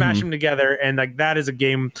 and you smash them together, and like that is a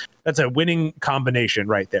game that's a winning combination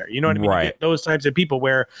right there. You know what I mean? You get those types of people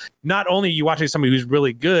where not only are you watching somebody who's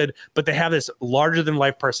really good, but they have this larger than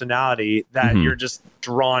life personality that you're just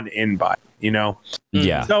drawn in by,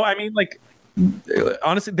 Yeah. So I mean, like,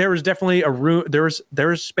 honestly, there was definitely a room. There's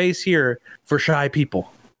space here for shy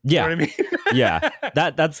people. Yeah. You know what I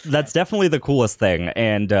mean? That's definitely the coolest thing.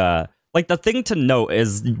 And like, the thing to note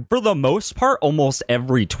is, for the most part, almost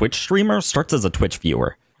every Twitch streamer starts as a Twitch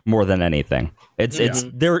viewer more than anything. It's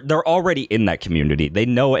they're already in that community. They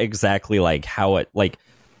know exactly like how it, like,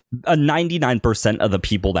 a 99% of the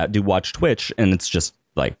people that do watch Twitch, and it's just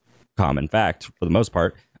like common fact for the most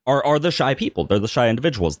part, are the shy people. They're the shy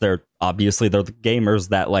individuals. They're the gamers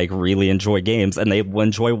that like really enjoy games, and they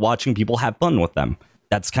enjoy watching people have fun with them.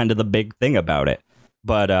 That's kind of the big thing about it.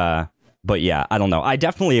 But yeah, I don't know. I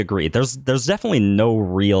definitely agree. There's definitely no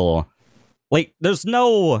real, like, there's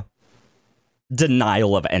no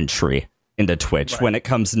denial of entry into Twitch when it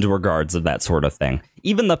comes into regards of that sort of thing.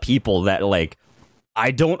 Even the people that, like,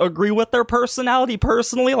 I don't agree with their personality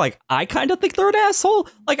personally, like, I kind of think they're an asshole.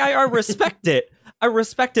 Like, I respect it. I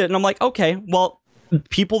respect it, and I'm like, okay, well,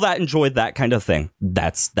 people that enjoy that kind of thing,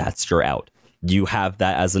 that's your out. You have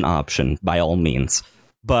that as an option, by all means.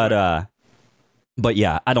 But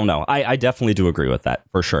yeah, I don't know. I definitely do agree with that,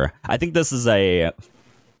 for sure. I think this is I'm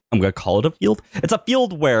going to call it a field. It's a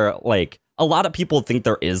field where, like, a lot of people think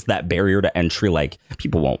there is that barrier to entry, like,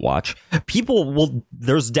 people won't watch.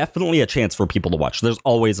 There's definitely a chance for people to watch. There's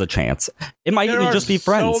always a chance. It might even just be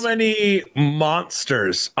friends. So many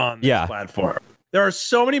monsters on this platform. There are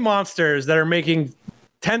so many monsters that are making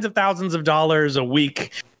tens of thousands of dollars a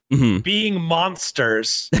week being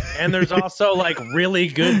monsters. And there's also like really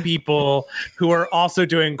good people who are also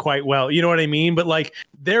doing quite well. You know what I mean? But like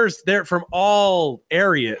they're from all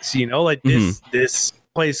areas, like this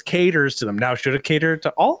place caters to them. Now, should it cater to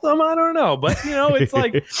all of them? I don't know. But it's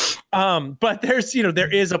like but there's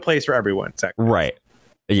there is a place for everyone. Exactly. Right.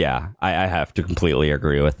 Yeah, I have to completely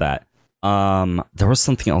agree with that. There was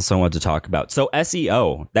something else I wanted to talk about. So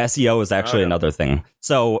SEO, the SEO is actually another thing.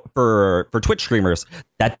 So for Twitch streamers,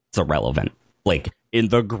 that's irrelevant. Like, in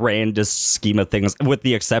the grandest scheme of things, with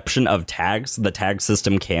the exception of tags, the tag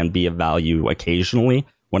system can be of value occasionally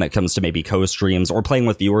when it comes to maybe co-streams or playing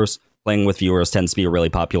with viewers. Playing with viewers tends to be a really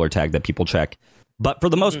popular tag that people check. But for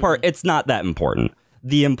the most part, it's not that important.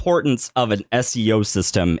 The importance of an SEO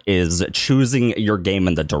system is choosing your game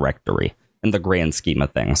in the directory in the grand scheme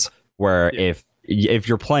of things. Where if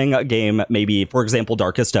you're playing a game, maybe, for example,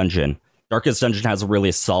 Darkest Dungeon has a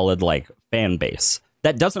really solid, like, fan base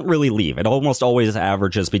that doesn't really leave. It almost always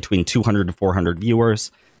averages between 200 to 400 viewers,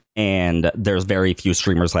 and there's very few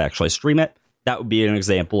streamers that actually stream it. That would be an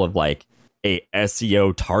example of, like, a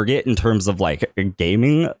SEO target in terms of, like,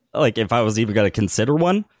 gaming, like, if I was even going to consider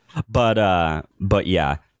one. But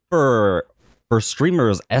yeah, for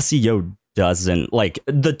streamers, SEO doesn't, like,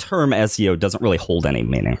 the term SEO doesn't really hold any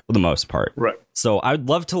meaning for the most part. Right. So I'd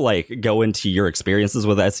love to, like, go into your experiences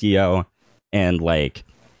with SEO and, like,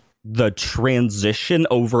 the transition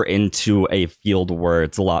over into a field where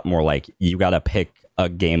it's a lot more like you gotta pick a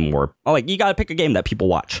game you gotta pick a game that people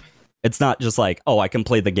watch. It's not just like, oh, I can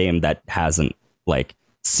play the game that hasn't, like,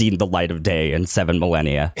 seen the light of day in 7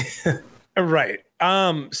 millennia. Right.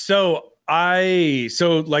 So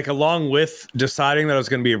Along with deciding that I was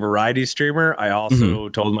going to be a variety streamer, I also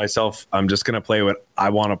told myself I'm just going to play what I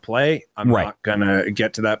want to play. I'm not going to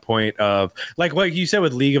get to that point of like you said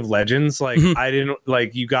with League of Legends. Like I didn't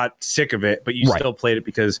you got sick of it, but you still played it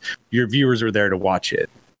because your viewers were there to watch it.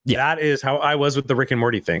 Yeah. That is how I was with the Rick and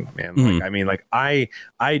Morty thing, man. I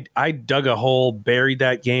dug a hole, buried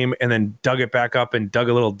that game, and then dug it back up and dug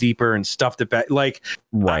a little deeper and stuffed it back. There's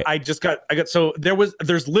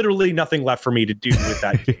literally nothing left for me to do with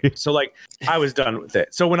that game. So I was done with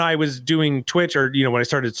it. So when I was doing Twitch or, when I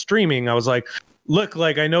started streaming, I was like, look,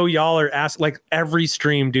 I know y'all are asked every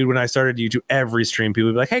stream, dude. When I started YouTube, every stream, people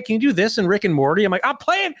would be like, "Hey, can you do this in Rick and Morty?" I'm like, "I'm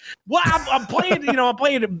playing. What? I'm playing. I'm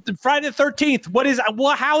playing Friday the 13th. What is?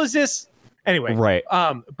 What? How is this?" Anyway, right.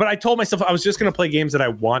 But I told myself I was just going to play games that I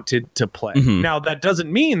wanted to play. Now that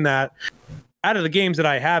doesn't mean that out of the games that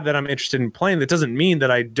I have that I'm interested in playing, that doesn't mean that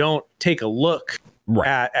I don't take a look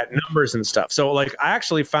at numbers and stuff. So I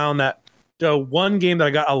actually found that the one game that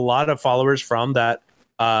I got a lot of followers from that.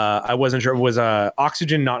 I wasn't sure it was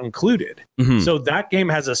Oxygen Not Included. So that game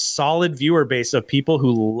has a solid viewer base of people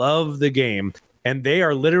who love the game, and they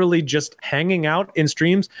are literally just hanging out in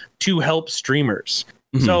streams to help streamers.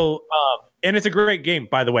 So, and it's a great game,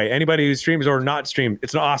 by the way. Anybody who streams or not streamed,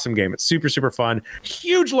 it's an awesome game. It's super, super fun.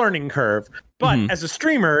 Huge learning curve. But as a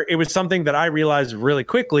streamer, it was something that I realized really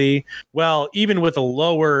quickly. Well, even with a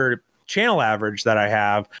lower channel average that I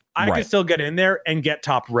have, I can still get in there and get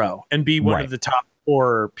top row and be one of the top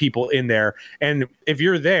 4 people in there. And if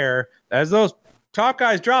you're there, as those top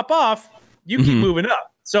guys drop off, you keep moving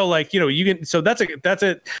up. So you can, so that's a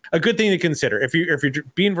good thing to consider. If you're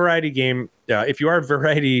being variety game, if you are a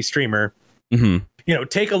variety streamer,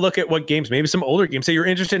 take a look at what games, maybe some older games that you're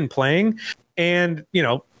interested in playing, and,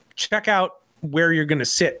 check out where you're going to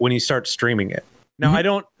sit when you start streaming it. Now, I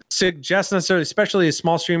don't suggest necessarily, especially as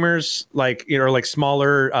small streamers,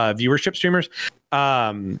 smaller viewership streamers.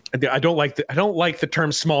 I don't like the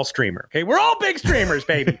term small streamer. Okay, we're all big streamers,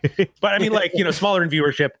 baby. But I mean, smaller in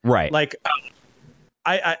viewership, right?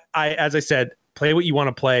 I as I said, play what you want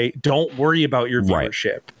to play. Don't worry about your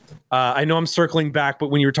viewership. I know I'm circling back,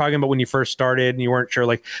 but when you were talking about when you first started and you weren't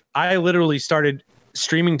sure, I literally started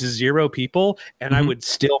streaming to 0 people, and I would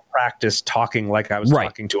still practice talking like I was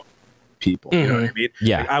talking to people. You know what I mean?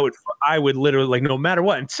 Yeah. I would literally no matter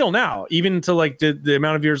what, and still now, even to the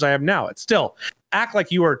amount of viewers I have now, it's still act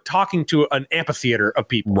like you are talking to an amphitheater of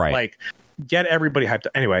people. Right. Get everybody hyped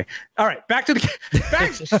up. Anyway, all right, back to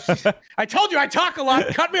the. I told you I talk a lot.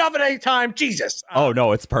 Cut me off at any time. Jesus. Oh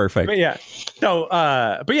no, it's perfect. But yeah. So,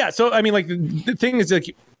 So I mean, the thing is,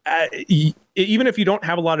 even if you don't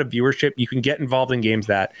have a lot of viewership, you can get involved in games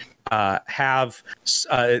that have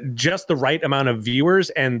just the right amount of viewers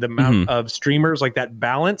and the amount of streamers, that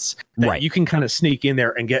balance that you can kind of sneak in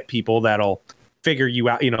there and get people that'll figure you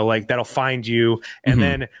out. That'll find you, and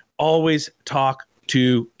then always talk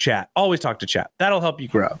to chat. Always talk to chat. That'll help you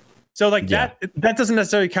grow. So that doesn't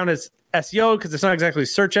necessarily count as SEO because it's not exactly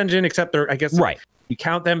search engine, except I guess you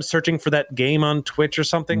count them searching for that game on Twitch or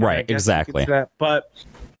something. Right. Exactly. But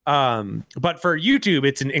for YouTube,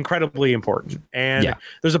 it's incredibly important, and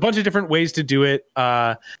there's a bunch of different ways to do it.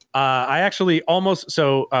 I actually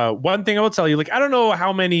one thing I will tell you, I don't know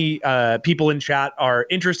how many people in chat are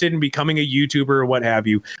interested in becoming a YouTuber or what have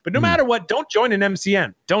you, but no matter what, don't join an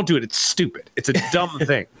MCN. Don't do it. It's stupid. It's a dumb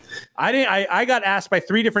thing. I got asked by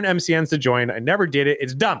 3 different MCNs to join. I never did it.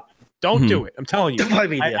 It's dumb. Don't do it. I'm telling you.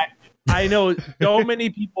 I know so many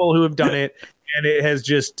people who have done it, and it has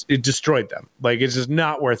it destroyed them. It's just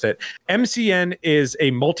not worth it. MCN is a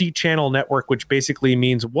multi-channel network, which basically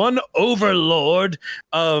means one overlord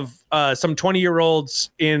of some 20-year-olds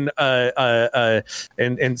in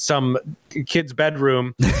some kid's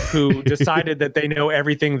bedroom who decided that they know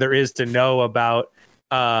everything there is to know about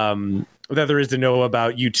YouTube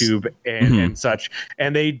and such.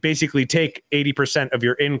 And they basically take 80% of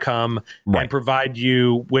your income and provide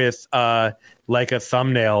you with a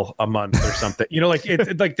thumbnail a month or something.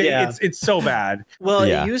 It's so bad. Well,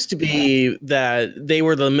 it used to be that they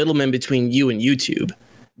were the middleman between you and YouTube.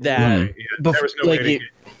 That there was no way to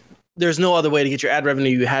there's no other way to get your ad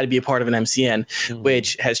revenue. You had to be a part of an MCN,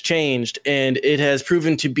 which has changed, and it has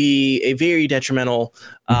proven to be a very detrimental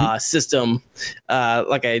system.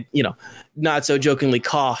 I not so jokingly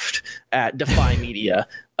coughed at Defy Media,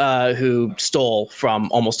 who stole from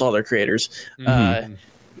almost all their creators.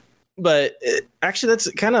 But actually, that's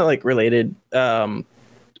kind of related.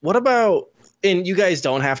 What about? And you guys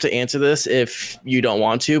don't have to answer this if you don't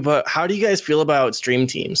want to, but how do you guys feel about stream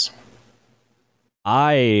teams?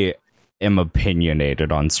 I am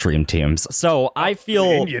opinionated on stream teams. So I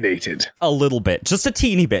feel Opinionated. a little bit, just a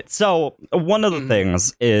teeny bit. So one of the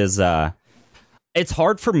things is it's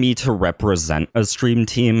hard for me to represent a stream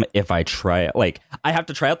team if I try. Like, I have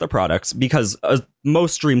to try out the products because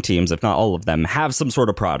most stream teams, if not all of them, have some sort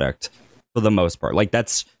of product for the most part. Like,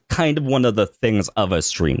 that's kind of one of the things of a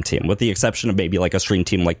stream team, with the exception of maybe like a stream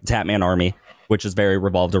team like Tatman Army, which is very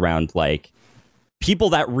revolved around like people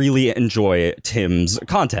that really enjoy Tim's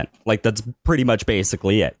content. Like, that's pretty much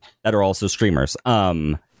basically it, that are also streamers.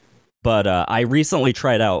 But I recently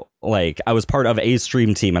tried out, like, I was part of a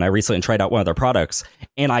stream team, and I recently tried out one of their products,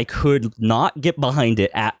 and I could not get behind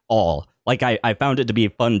it at all. Like, I found it to be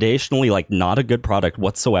foundationally, like, not a good product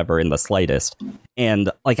whatsoever in the slightest.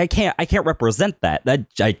 And, like, I can't represent that.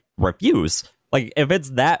 I refuse. Like, if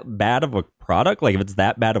it's that bad of a product, like, if it's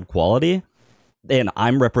that bad of quality, and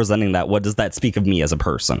I'm representing that, what does that speak of me as a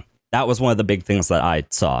person? That was one of the big things that I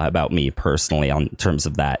saw about me personally on terms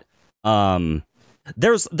of that.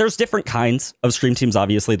 There's different kinds of stream teams.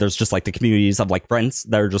 Obviously, there's just like the communities of like friends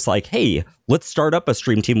that are just like, hey, let's start up a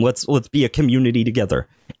stream team. Let's be a community together.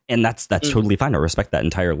 And that's totally fine. I respect that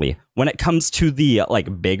entirely. When it comes to the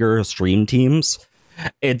like bigger stream teams,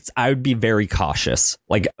 I would be very cautious,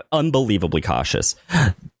 like unbelievably cautious.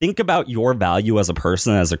 Think about your value as a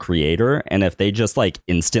person, as a creator, and if they just like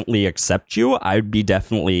instantly accept you, I'd be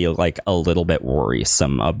definitely like a little bit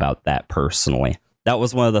worrisome about that personally. That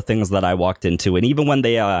was one of the things that I walked into, and even when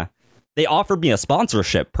they offered me a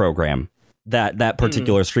sponsorship program, that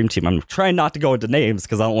particular stream team, I'm trying not to go into names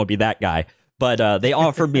because I don't want to be that guy, but they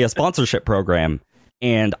offered me a sponsorship program.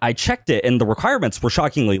 And I checked it, and the requirements were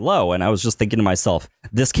shockingly low. And I was just thinking to myself,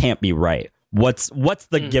 this can't be right. What's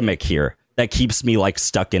the gimmick here that keeps me like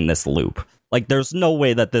stuck in this loop? Like, there's no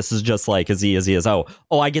way that this is just like as easy as, oh,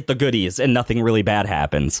 I get the goodies and nothing really bad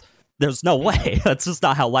happens. There's no way. That's just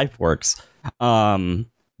not how life works.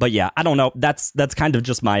 But yeah, I don't know. That's kind of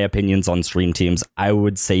just my opinions on stream teams. I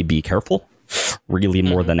would say be careful. Really,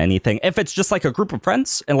 more than anything. If it's just like a group of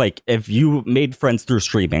friends, and like if you made friends through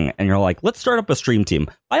streaming and you're like, let's start up a stream team,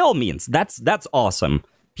 by all means, that's awesome.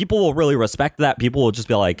 People will really respect that. People will just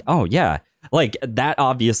be like, oh yeah, like that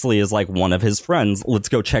obviously is like one of his friends. Let's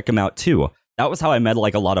go check him out too. That was how I met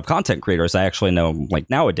like a lot of content creators I actually know like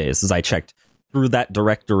nowadays, as I checked through that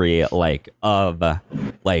directory like of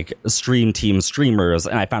like stream team streamers,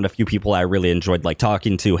 and I found a few people I really enjoyed like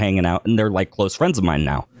talking to, hanging out, and they're like close friends of mine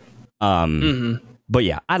now. But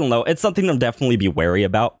yeah, I don't know. It's something to definitely be wary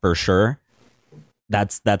about for sure.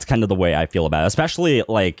 That's kind of the way I feel about it, especially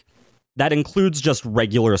like that includes just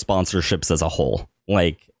regular sponsorships as a whole.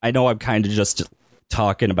 Like, I know I'm kind of just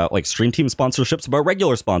talking about like stream team sponsorships, but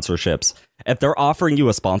regular sponsorships, if they're offering you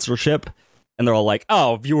a sponsorship and they're all like,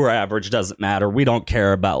 oh, viewer average doesn't matter, we don't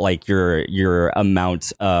care about like your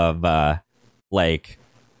amount of like,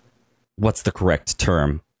 what's the correct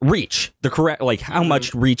term? Reach. The correct, like how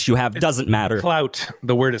much reach you have doesn't matter. Clout.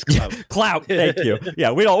 The word is clout. Clout. Thank you. Yeah,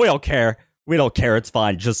 we don't care. We don't care. It's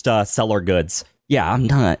fine. Just sell our goods. Yeah, I'm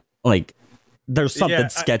not like. There's something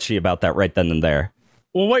sketchy about that right then and there.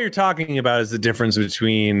 Well, what you're talking about is the difference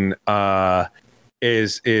between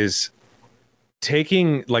is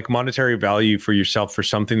taking like monetary value for yourself for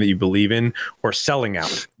something that you believe in, or selling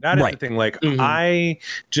out. That is the thing. Like I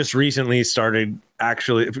just recently started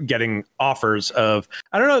actually getting offers of,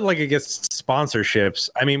 I don't know, like I guess sponsorships.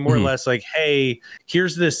 I mean, more or less like, hey,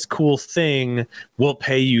 here's this cool thing. We'll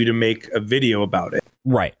pay you to make a video about it.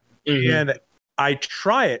 Right. And I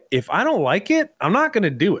try it. If I don't like it, I'm not going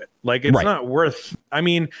to do it. Like, it's not worth, I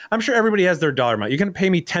mean, I'm sure everybody has their dollar amount. You're going to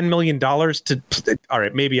pay me $10 million to, all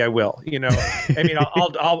right, maybe I will, you know, I mean,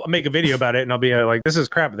 I'll make a video about it and I'll be like, this is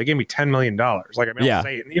crap. They gave me $10 million. Like, I mean, I'll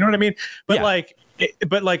say it, you know what I mean?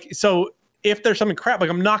 But so if there's something crap, like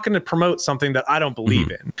I'm not going to promote something that I don't believe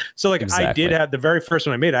in. So like I did have the very first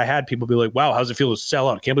one I made, I had people be like, wow, how's it feel to sell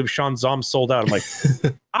out? I can't believe Sean Zom sold out. I'm like,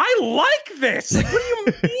 I like this. Like, what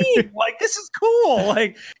do you mean? Like, this is cool.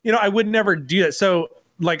 Like, you know, I would never do that. So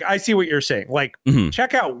like, I see what you're saying. Like,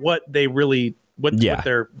 check out what they really, what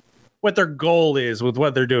their goal is with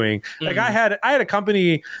what they're doing. Like I had a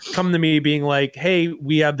company come to me being like, hey,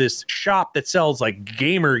 we have this shop that sells like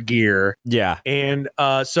gamer gear. Yeah. And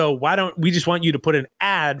so why don't we just want you to put an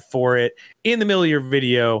ad for it in the middle of your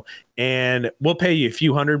video and we'll pay you a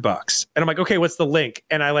few $100. And I'm like, okay, what's the link?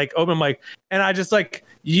 And I like open my, and I just like,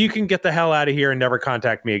 you can get the hell out of here and never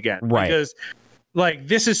contact me again. Right. Because like,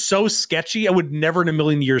 this is so sketchy. I would never in a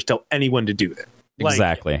million years tell anyone to do that. Like,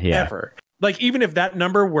 exactly. Yeah. Ever. Like, even if that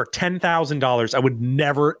number were $10,000, I would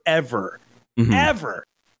never, ever, ever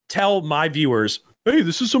tell my viewers, hey,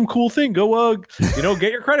 this is some cool thing. Go,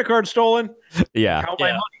 get your credit card stolen. Yeah. Count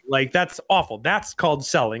my money. Like, that's awful. That's called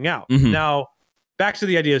selling out. Mhm. Now, back to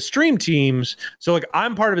the idea of stream teams. So, like,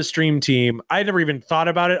 I'm part of a stream team. I never even thought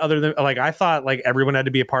about it other than, like, I thought, like, everyone had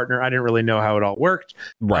to be a partner. I didn't really know how it all worked.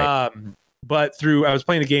 Right. But I was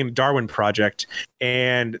playing the game Darwin Project,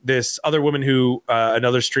 and this other woman who,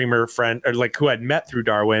 another streamer friend, or like who I'd met through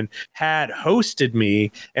Darwin, had hosted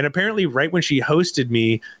me. And apparently, right when she hosted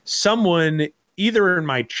me, someone either in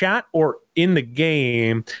my chat or in the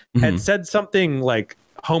game had said something like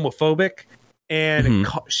homophobic. And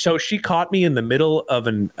so she caught me in the middle of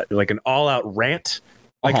an all-out rant,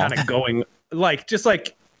 like kind of going like, just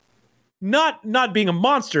like, not being a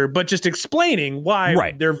monster, but just explaining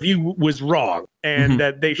why their view was wrong and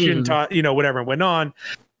that they shouldn't talk, whatever, and went on.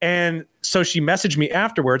 And so she messaged me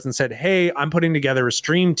afterwards and said, hey, I'm putting together a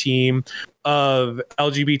stream team of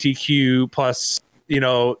LGBTQ plus,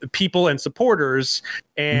 people and supporters.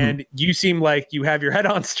 And you seem like you have your head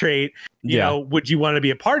on straight. You know, would you want to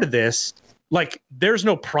be a part of this? Like, there's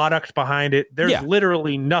no product behind it. There's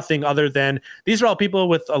literally nothing other than these are all people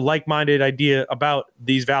with a like-minded idea about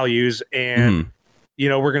these values, and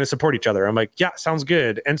we're going to support each other. I'm like, yeah, sounds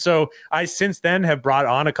good. And so I since then have brought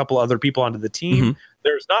on a couple other people onto the team.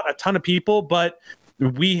 There's not a ton of people, but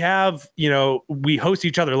we have, we host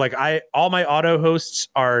each other. Like, all my auto hosts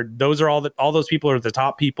all those people are the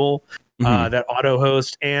top people that auto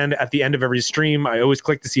host. And at the end of every stream, I always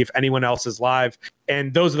click to see if anyone else is live.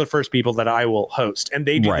 And those are the first people that I will host. And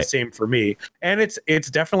they do the same for me. And it's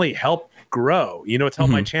definitely helped grow. It's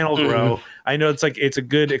helped my channel grow. I know it's a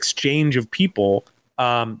good exchange of people.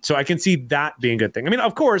 So I can see that being a good thing. I mean,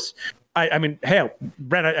 of course, I mean, hey,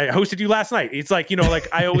 Brent, I hosted you last night. It's like, like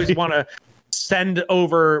I always want to send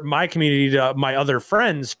over my community to my other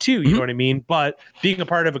friends too. You know what I mean? But being a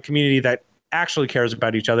part of a community that actually cares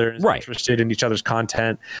about each other and is interested in each other's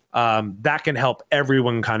content, that can help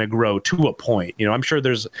everyone kind of grow to a point. I'm sure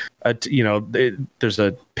there's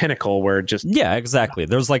a pinnacle where just exactly.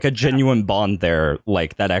 There's like a genuine bond there,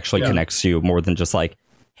 like that actually connects you more than just like,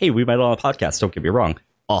 hey, we met on a podcast. Don't get me wrong,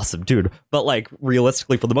 awesome dude, but like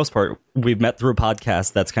realistically, for the most part, we've met through a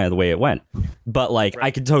podcast. That's kind of the way it went. But like, I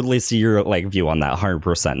can totally see your like view on that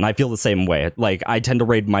 100%, and I feel the same way. Like, I tend to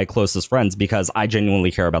raid my closest friends because I genuinely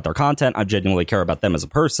care about their content. I genuinely care about them as a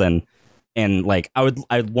person, and like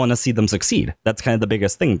I'd want to see them succeed. That's kind of the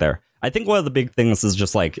biggest thing there. I think one of the big things is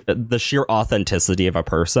just like the sheer authenticity of a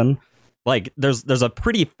person. Like, there's a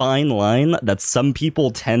pretty fine line that some people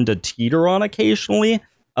tend to teeter on occasionally,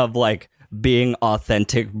 of like being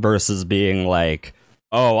authentic versus being like,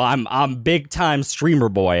 oh, I'm big time streamer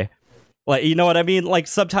boy. Like, you know what I mean? Like,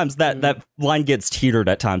 sometimes that line gets teetered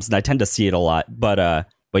at times, and I tend to see it a lot. But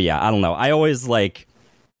yeah, I don't know. I always like,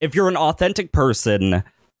 if you're an authentic person,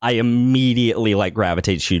 I immediately like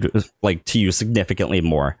gravitate to you significantly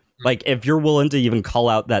more. Like, if you're willing to even call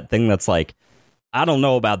out that thing that's like, I don't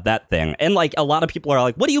know about that thing. And like, a lot of people are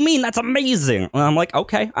like, what do you mean? That's amazing. And I'm like,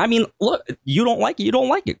 okay. I mean, look, you don't like it. You don't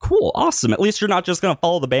like it. Cool. Awesome. At least you're not just going to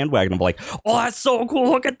follow the bandwagon and be like, oh, that's so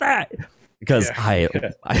cool. Look at that. Because I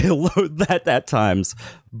load that at times.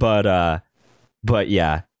 But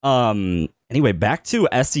yeah. Anyway, back to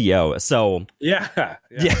SEO. So yeah.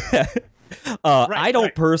 I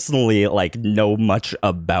don't personally like know much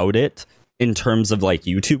about it in terms of like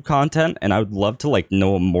YouTube content, and I would love to like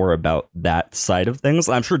know more about that side of things.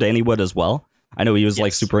 I'm sure Danny would as well. I know he was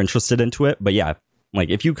like super interested into it, but yeah, like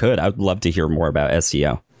if you could, I would love to hear more about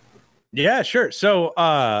SEO. Yeah, sure. So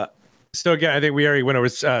again, I think we already went over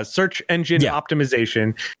search engine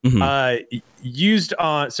optimization used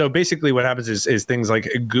on. So basically, what happens is things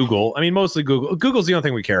like Google. I mean, mostly Google. Google's the only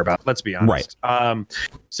thing we care about. Let's be honest. Right.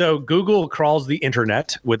 So Google crawls the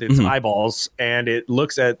internet with its eyeballs, and it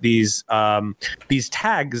looks at these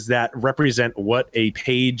tags that represent what a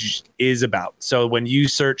page is about. So when you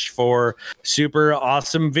search for super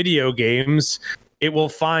awesome video games, it will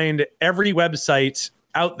find every website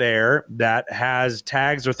out there that has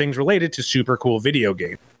tags or things related to super cool video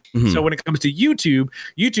game. So when it comes to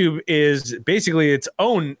YouTube is basically its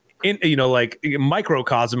own like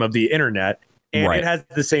microcosm of the internet, and it has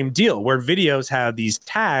the same deal where videos have these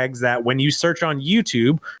tags that when you search on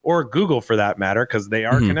YouTube or Google for that matter, because they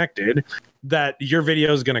are connected, that your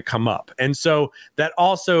video is going to come up. And so that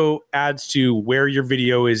also adds to where your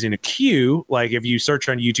video is in a queue. Like if you search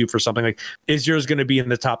on YouTube for something, like, is yours going to be in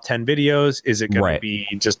the top 10 videos? Is it going to be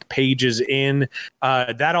just pages in?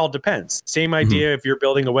 That all depends. Same idea if you're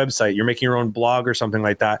building a website, you're making your own blog or something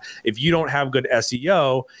like that. If you don't have good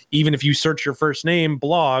SEO, even if you search your first name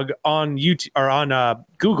blog on YouTube or on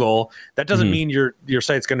Google, that doesn't mean your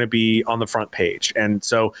site's going to be on the front page. And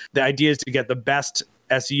so the idea is to get the best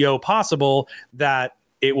SEO possible that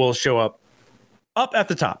it will show up at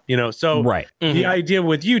the top, so the idea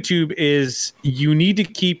with YouTube is you need to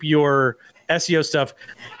keep your SEO stuff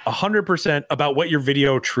 100% about what your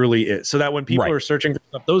video truly is, so that when people are searching for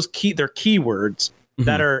stuff, they're keywords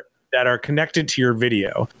that are connected to your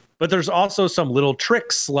video. But there's also some little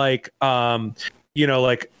tricks like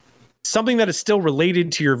like something that is still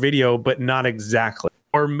related to your video but not exactly,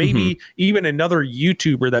 or maybe even another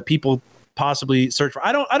YouTuber that people possibly search for.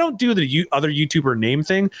 I don't do the other YouTuber name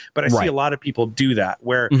thing, but I see a lot of people do that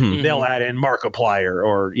where they'll add in Markiplier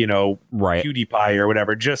or PewDiePie or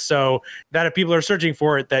whatever, just so that if people are searching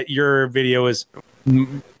for it, that your video is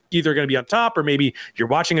either going to be on top, or maybe you're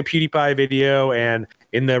watching a PewDiePie video and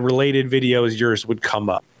in the related videos yours would come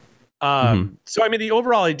up. So I mean, the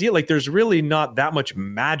overall idea, like, there's really not that much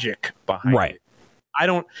magic behind it. I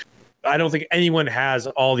don't think anyone has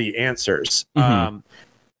all the answers.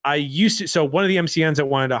 I used to, so one of the MCNs that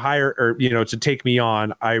wanted to hire or, to take me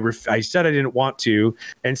on, I said I didn't want to.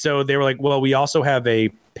 And so they were like, well, we also have a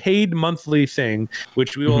paid monthly thing,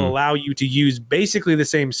 which we will allow you to use basically the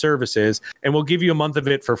same services, and we'll give you a month of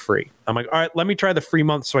it for free. I'm like, all right, let me try the free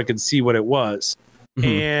month so I could see what it was.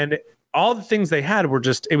 And all the things they had were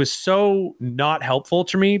it was so not helpful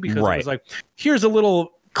to me, because it was like,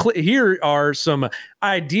 here are some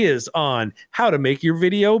ideas on how to make your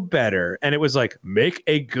video better. And it was like, make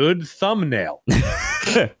a good thumbnail.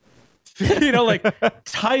 Like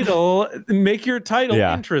title, make your title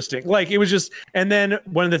interesting. Like, it was just, and then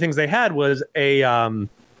one of the things they had was an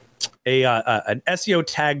SEO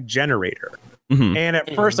tag generator. And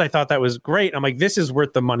at first I thought that was great. I'm like, this is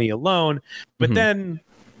worth the money alone. But then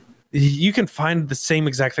you can find the same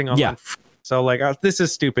exact thing online. So like, this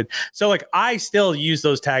is stupid. So like, I still use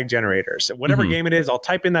those tag generators. Whatever game it is, I'll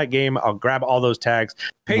type in that game, I'll grab all those tags,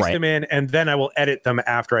 paste them in, and then I will edit them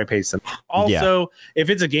after I paste them. Also, if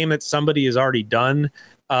it's a game that somebody has already done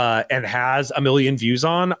and has 1 million views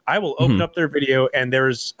on, I will open up their video, and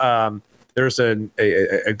there's a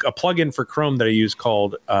plugin for Chrome that I use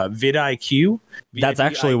called vidIQ. That's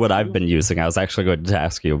actually what I've been using. I was actually going to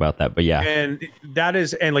ask you about that, but yeah. And that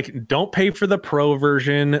is, and like, don't pay for the pro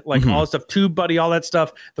version, like all that stuff, TubeBuddy, all that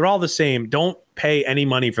stuff. They're all the same. Don't pay any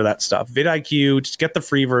money for that stuff. vidIQ, just get the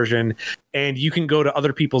free version, and you can go to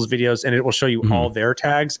other people's videos and it will show you all their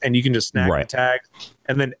tags, and you can just snag the tags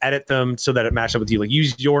and then edit them so that it matches up with you. Like,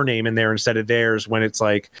 use your name in there instead of theirs when it's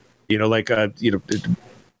like,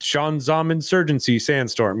 Sean Zom Insurgency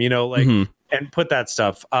Sandstorm, and put that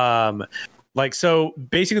stuff. So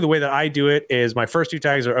basically the way that I do it is my first 2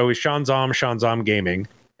 tags are always Sean Zom Gaming.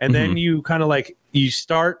 And then you kind of like, you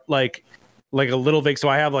start like a little vague. So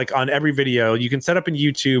I have like on every video, you can set up in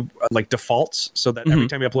YouTube like defaults so that every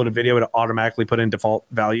time you upload a video, it automatically put in default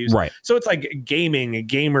values. So it's like gaming,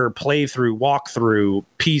 gamer, playthrough, walkthrough,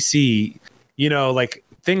 PC, like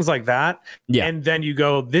things like that. And then you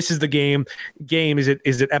go, this is the game. Is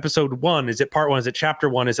it episode 1? Is it part 1? Is it chapter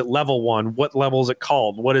 1? Is it level 1? What level is it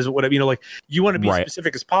called? What is it? Like, you want to be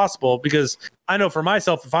specific as possible, because I know for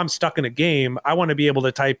myself, if I'm stuck in a game, I want to be able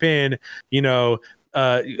to type in,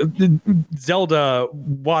 Zelda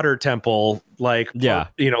water temple, like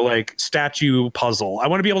statue puzzle. I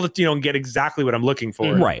want to be able to get exactly what I'm looking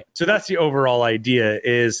for. So that's the overall idea,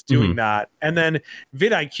 is doing that. And then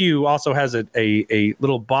vidIQ also has a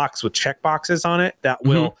little box with check boxes on it that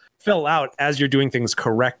will fill out as you're doing things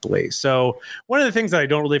correctly. So one of the things that I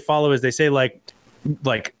don't really follow is they say like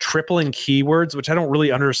tripling keywords, which I don't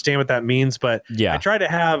really understand what that means, but I try to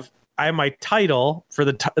have my title for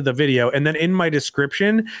the video, and then in my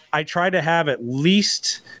description, I try to have at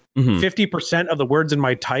least 50% of the words in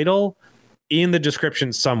my title in the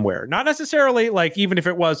description somewhere. Not necessarily like, even if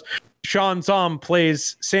it was Sean Zom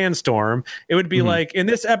plays Sandstorm, it would be like, in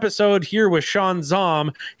this episode here with Sean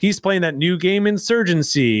Zom, he's playing that new game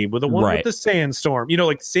Insurgency with the one with the Sandstorm.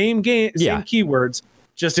 Like same game, same keywords,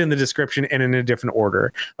 just in the description and in a different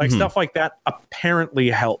order. Like stuff like that apparently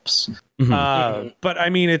helps. But I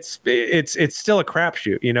mean, it's still a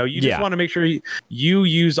crapshoot. You just want to make sure you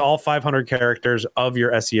use all 500 characters of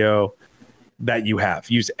your SEO that you have.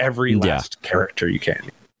 Use every last character you can.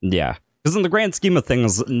 Yeah. Because in the grand scheme of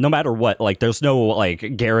things, no matter what, like, there's no,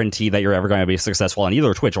 like, guarantee that you're ever going to be successful on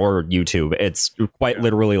either Twitch or YouTube. It's quite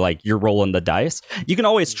literally like you're rolling the dice. You can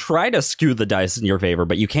always try to skew the dice in your favor,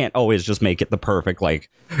 but you can't always just make it the perfect,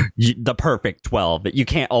 like, the perfect 12. You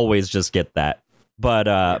can't always just get that. But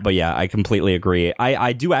yeah, I completely agree.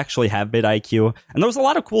 I do actually have vidIQ, and there was a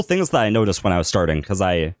lot of cool things that I noticed when I was starting, because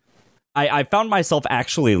I found myself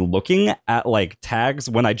actually looking at, like, tags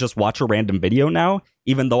when I just watch a random video now,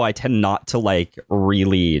 even though I tend not to, like,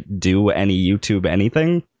 really do any YouTube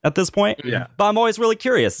anything at this point. Yeah. But I'm always really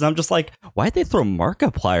curious, and I'm just like, why'd they throw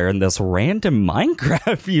Markiplier in this random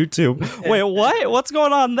Minecraft YouTube? Wait, what? What's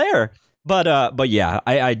going on there? But yeah,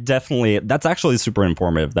 I definitely, that's actually super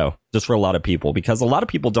informative, though, just for a lot of people, because a lot of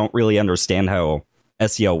people don't really understand how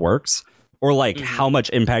SEO works, or, like, how much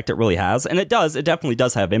impact it really has. And it definitely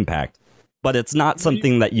does have impact. But it's not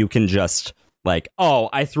something that you can just, like, oh,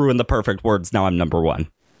 I threw in the perfect words, now I'm number one.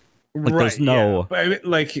 Like, there's no... Yeah.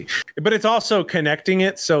 But it's also connecting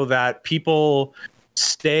it so that people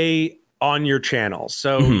stay on your channel.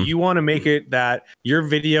 So you want to make it that your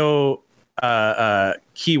video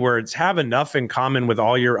keywords have enough in common with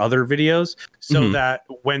all your other videos, so that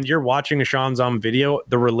when you're watching a Sean Zom video,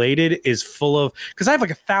 the related is full of, because I have like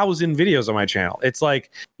 1,000 videos on my channel. It's like,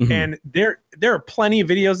 and there are plenty of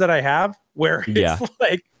videos that I have where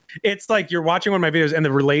it's like you're watching one of my videos and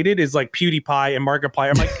the related is like PewDiePie and Markiplier.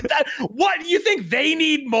 I'm like, what? You think they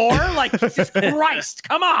need more? Like, Jesus Christ,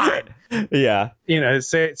 come on. Yeah. You know,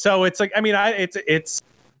 so it's like, I mean, it's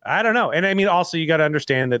I don't know. And I mean, also, you got to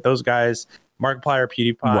understand that those guys, Markiplier,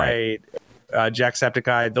 PewDiePie,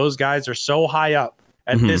 Jacksepticeye, those guys are so high up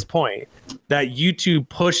at this point that YouTube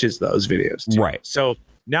pushes those videos too. Right. So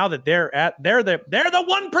now that they're the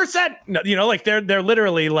 1%, you know, like they're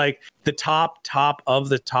literally like the top of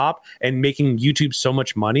the top, and making YouTube so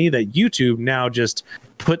much money that YouTube now just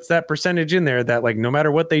puts that percentage in there that, like, no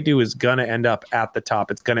matter what they do is gonna end up at the top.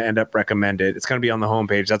 It's gonna end up recommended. It's gonna be on the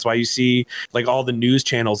homepage. That's why you see, like, all the news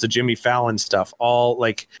channels, the Jimmy Fallon stuff, all,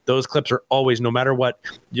 like, those clips are always, no matter what,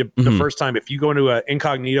 the first time, if you go into an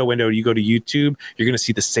incognito window, you go to YouTube, you're gonna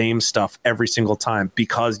see the same stuff every single time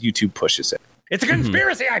because YouTube pushes it. It's a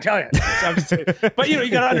conspiracy, I tell you. But, you know, you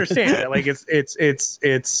got to understand that, like,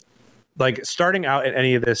 it's like, starting out at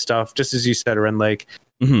any of this stuff, just as you said, Ren, like,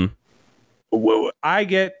 I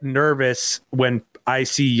get nervous when I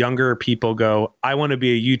see younger people go, I want to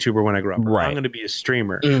be a YouTuber when I grow up. Right. I'm going to be a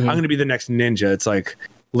streamer. I'm going to be the next ninja. It's like,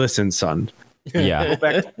 listen, son. Yeah.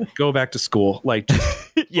 Go back to school. Like,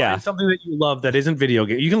 find something that you love that isn't video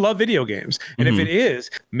game. You can love video games. And if it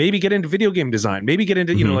is, maybe get into video game design. Maybe get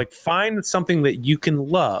into, you know, like, find something that you can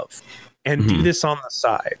love and do this on the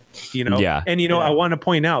side, you know? Yeah. And, you know, I want to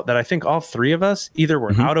point out that I think all three of us either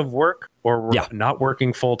were out of work or were not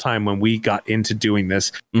working full time when we got into doing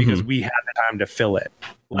this, because we had the time to fill it.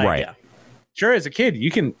 Like, right. Sure, as a kid,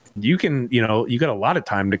 you can, you know, you got a lot of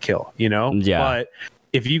time to kill, you know? Yeah. But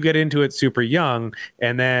if you get into it super young,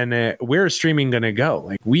 and then where is streaming going to go?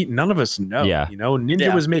 Like, none of us know. Yeah. You know,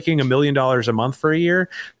 Ninja was making $1 million a month for a year,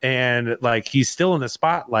 and, like, he's still in the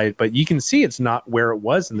spotlight, but you can see it's not where it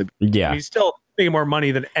was in the beginning. Yeah. He's still making more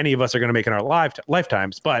money than any of us are going to make in our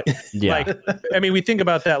lifetimes. But like, I mean, we think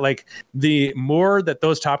about that, like, the more that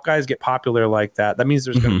those top guys get popular like that, that means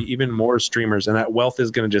there's going to be even more streamers, and that wealth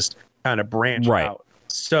is going to just kind of branch out.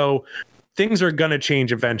 So things are going to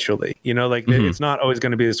change eventually, you know, like, it's not always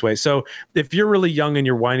going to be this way. So if you're really young and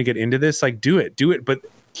you're wanting to get into this, like, do it, but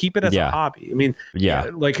keep it as a hobby. I mean,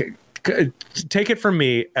 like, take it from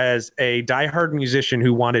me as a diehard musician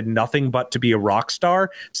who wanted nothing but to be a rock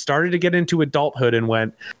star, started to get into adulthood and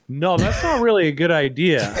went, no, that's not really a good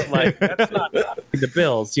idea. Like, that's not the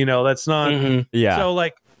bills, you know, that's not. So,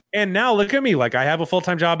 like, and now look at me, like, I have a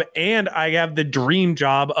full-time job and I have the dream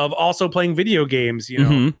job of also playing video games, you know,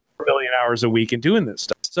 1 million hours a week and doing this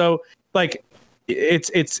stuff. So, like,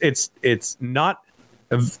 it's not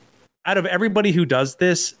out of everybody who does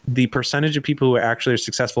this, the percentage of people who actually are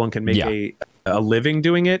successful and can make a living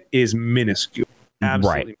doing it is minuscule.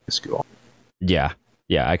 Absolutely minuscule. Yeah.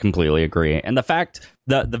 Yeah, I completely agree. And the fact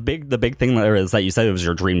the big thing there is that you said it was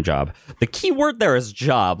your dream job. The key word there is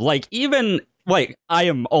job. Like, even, like, I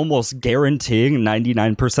am almost guaranteeing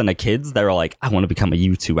 99% of kids that are like, I want to become a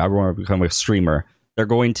YouTuber, I want to become a streamer, they're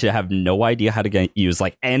going to have no idea how to use,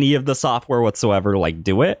 like, any of the software whatsoever to, like,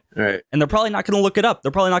 do it. Right. And they're probably not going to look it up.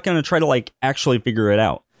 They're probably not going to try to, like, actually figure it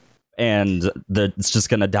out. And it's just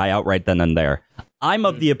going to die out right then and there. I'm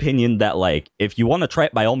of the opinion that, like, if you want to try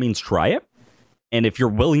it, by all means, try it. And if you're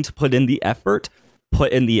willing to put in the effort,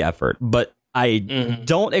 put in the effort. But I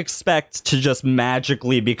don't expect to just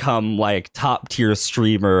magically become, like, top tier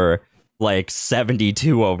streamer, like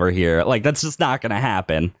 72 over here. Like, that's just not gonna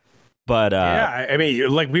happen. But yeah, I mean,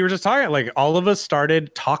 like we were just talking, like all of us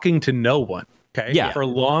started talking to no one, okay, for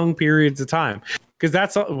long periods of time, because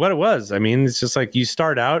that's what it was. I mean, it's just like you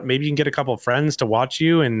start out, maybe you can get a couple of friends to watch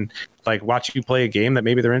you and like watch you play a game that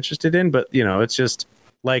maybe they're interested in, but you know, it's just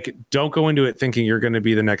like, don't go into it thinking you're going to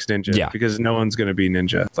be the next Ninja, because no one's going to be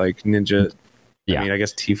Ninja. Like Ninja, I mean, I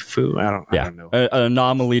guess Tfue. I don't know. An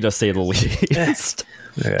anomaly to say the least.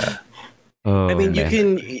 Yeah. Oh, I mean, man. You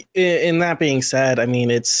can. In that being said, I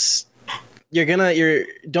mean, it's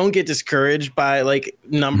don't get discouraged by like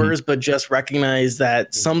numbers, but just recognize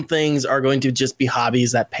that some things are going to just be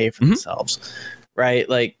hobbies that pay for themselves, right?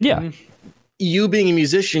 Like, you being a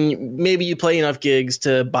musician, maybe you play enough gigs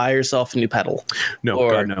to buy yourself a new pedal.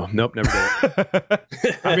 Nope, never did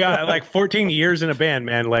it. I mean, like 14 years in a band,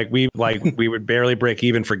 man. We would barely break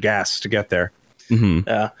even for gas to get there.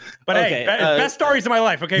 Yeah, but hey, best stories of my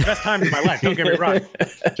life. Okay, best times of my life. Don't get me wrong.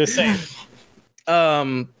 Just saying.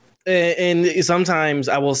 And sometimes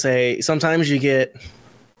I will say, sometimes you get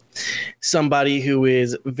somebody who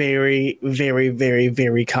is very, very, very,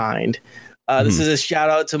 very kind. This is a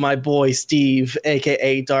shout out to my boy Steve,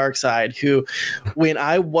 aka Darkside, who, when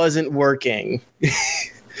I wasn't working,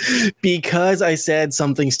 because I said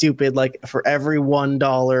something stupid like for every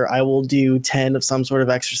 $1 I will do 10 of some sort of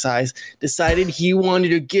exercise, decided he wanted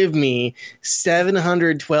to give me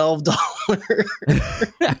 $712.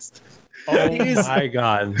 Oh my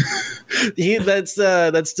god! That's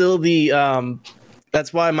still the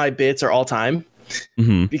that's why my bits are all time,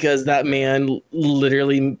 because that man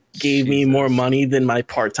literally gave me more money than my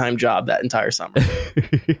part-time job that entire summer.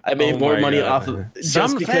 I made more money off of.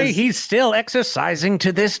 Some say he's still exercising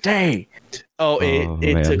to this day.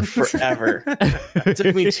 It took forever. It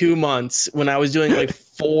took me 2 months when I was doing like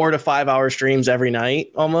 4 to 5 hour streams every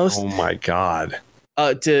night almost. Oh my god.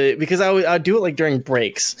 Because I'd do it like during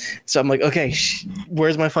breaks. So I'm like, okay,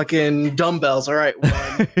 where's my fucking dumbbells? All right,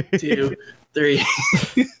 1, 2, 3.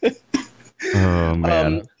 Oh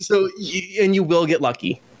man. So you will get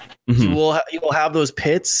lucky. You will have those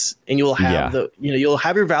pits, and you will have you'll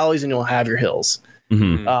have your valleys and you'll have your hills.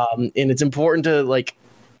 And it's important to like.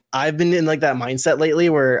 I've been in like that mindset lately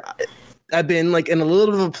where I've been like in a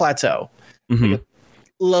little bit of a plateau. Like a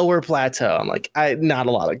lower plateau. I'm like, not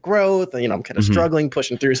a lot of growth. And, I'm kind of struggling,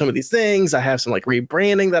 pushing through some of these things. I have some like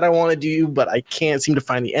rebranding that I want to do, but I can't seem to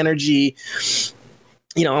find the energy.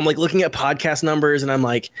 I'm like looking at podcast numbers and I'm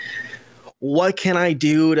like, what can I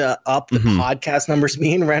do to up the podcast numbers?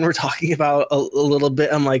 Me and Ren were talking about a little bit.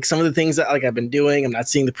 I'm like, some of the things that like I've been doing, I'm not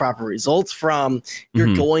seeing the proper results from.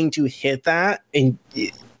 You're going to hit that, and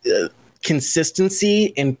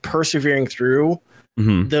consistency and persevering through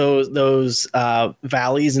those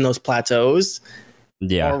valleys and those plateaus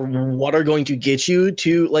are what are going to get you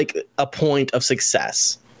to like a point of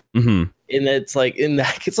success. And it's like,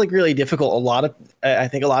 it's like really difficult. I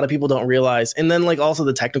think a lot of people don't realize. And then like also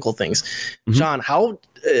the technical things. John, how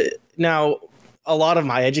now a lot of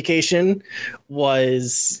my education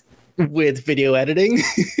was with video editing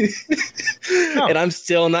and I'm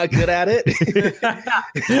still not good at it.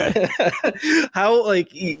 How, like,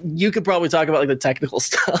 you could probably talk about like the technical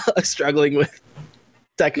stuff, struggling with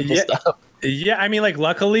technical stuff. Yeah. I mean, like,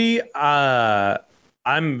 luckily,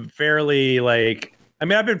 I'm fairly like, I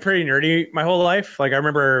mean, I've been pretty nerdy my whole life. Like, I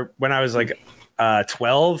remember when I was like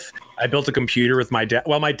 12, I built a computer with my dad.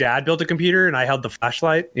 Well, my dad built a computer and I held the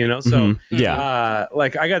flashlight, So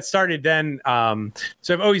like I got started then.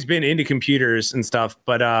 So I've always been into computers and stuff.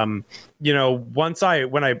 But once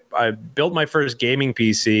when I built my first gaming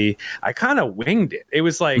PC, I kind of winged it. It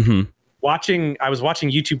was like I was watching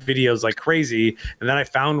YouTube videos like crazy, and then I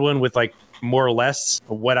found one with like more or less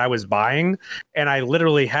what I was buying, and I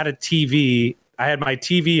literally had a TV. I had my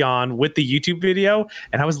TV on with the YouTube video,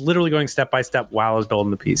 and I was literally going step by step while I was building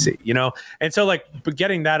the PC, And so like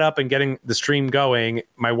getting that up and getting the stream going,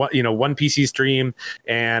 my one PC stream,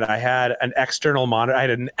 and I had an external monitor. I had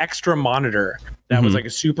an extra monitor that was like a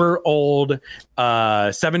super old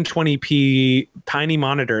 720p tiny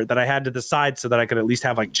monitor that I had to the side so that I could at least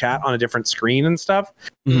have like chat on a different screen and stuff.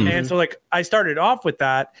 And so like I started off with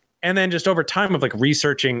that. And then just over time of like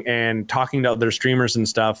researching and talking to other streamers and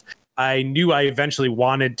stuff, I knew I eventually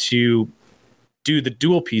wanted to do the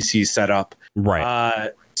dual PC setup.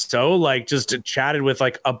 Right. So like just chatted with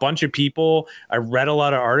like a bunch of people. I read a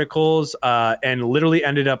lot of articles and literally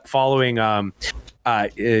ended up following the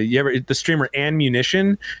streamer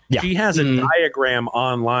Ammunition. Yeah. She has a diagram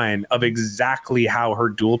online of exactly how her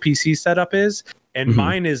dual PC setup is. And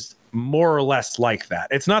mine is more or less like that.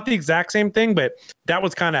 It's not the exact same thing, but that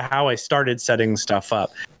was kind of how I started setting stuff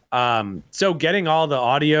up. So getting all the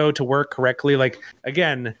audio to work correctly, like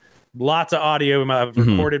again, lots of audio. I've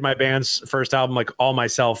recorded my band's first album, like all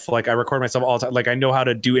myself. Like I record myself all the time. Like I know how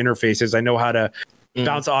to do interfaces. I know how to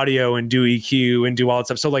bounce audio and do EQ and do all that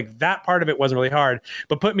stuff. So like that part of it wasn't really hard,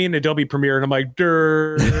 but put me in Adobe Premiere and I'm like,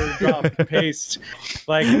 copy paste.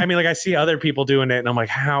 Like, I mean, like I see other people doing it and I'm like,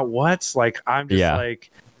 what's like, I'm just like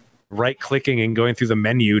right clicking and going through the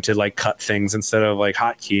menu to like cut things instead of like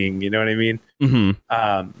hotkeying. You know what I mean?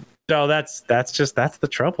 So that's the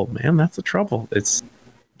trouble, man. That's the trouble. That's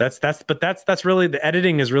really, the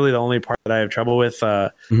editing is really the only part that I have trouble with.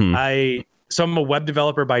 So I'm a web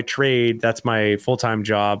developer by trade. That's my full-time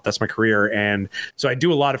job. That's my career. And so I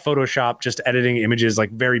do a lot of Photoshop, just editing images,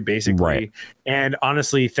 like very basically. Right. And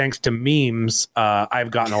honestly, thanks to memes,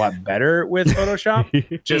 I've gotten a lot better with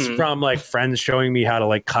Photoshop just from like friends showing me how to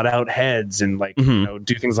like cut out heads and like, you know,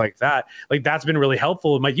 do things like that. Like that's been really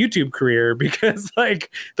helpful in my YouTube career because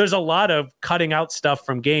like there's a lot of cutting out stuff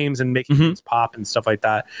from games and making things pop and stuff like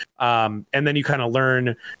that. And then you kind of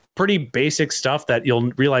learn pretty basic stuff that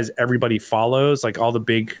you'll realize everybody follows, like all the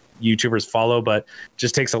big YouTubers follow, but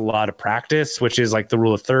just takes a lot of practice, which is like the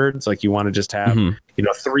rule of thirds. Like you want to just have, you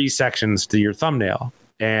know, 3 sections to your thumbnail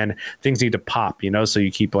and things need to pop, you know, so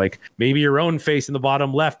you keep like maybe your own face in the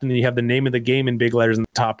bottom left and then you have the name of the game in big letters in the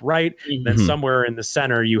top right. Then somewhere in the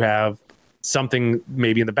center, you have something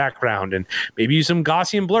maybe in the background and maybe use some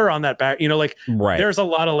Gaussian blur on that back, you know, like there's a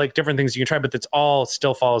lot of like different things you can try, but it's all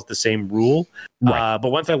still follows the same rule. But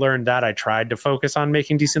once I learned that, I tried to focus on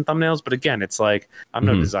making decent thumbnails. But again, it's like, I'm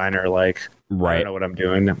no designer, like I don't know what I'm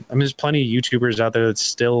doing. I mean, there's plenty of YouTubers out there that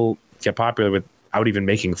still get popular without even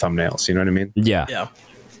making thumbnails. You know what I mean? Yeah.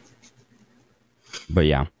 But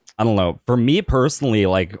yeah, I don't know. For me personally,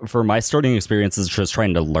 like for my starting experiences, just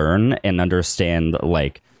trying to learn and understand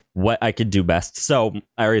like what I could do best. So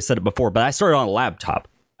I already said it before, but I started on a laptop.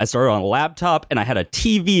 And I had a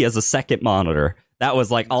TV as a second monitor. That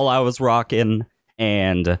was like all I was rocking.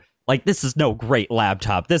 And like, this is no great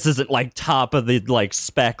laptop. This isn't like top of the like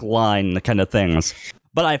spec line kind of things.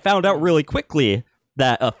 But I found out really quickly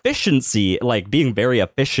that efficiency, like being very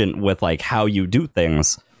efficient with like how you do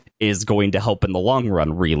things, is going to help in the long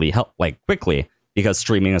run really help like quickly, because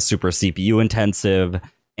streaming is super CPU intensive.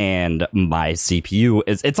 And my CPU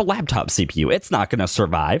it's a laptop CPU. It's not going to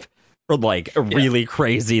survive for like really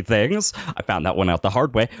crazy things. I found that one out the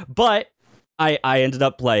hard way. But I ended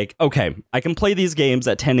up like, okay, I can play these games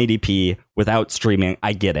at 1080p without streaming.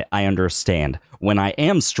 I get it. I understand. When I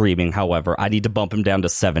am streaming, however, I need to bump them down to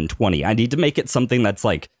 720. I need to make it something that's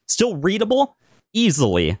like still readable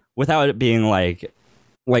easily without it being like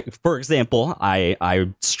for example, I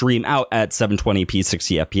stream out at 720p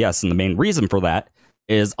 60 FPS. And the main reason for that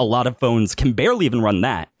is a lot of phones can barely even run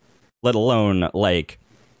that, let alone like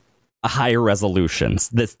a higher resolutions.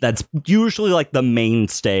 That's usually like the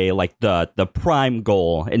mainstay, like the prime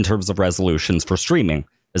goal in terms of resolutions for streaming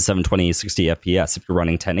is 720 60 FPS. If you're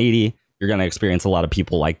running 1080, you're going to experience a lot of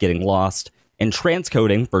people like getting lost. And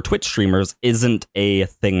transcoding for Twitch streamers isn't a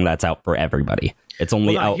thing that's out for everybody. It's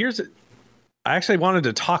only out. I actually wanted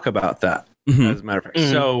to talk about that, as a matter of fact.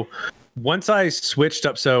 So once I switched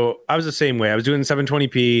up, so I was the same way. I was doing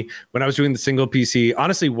 720p when I was doing the single PC.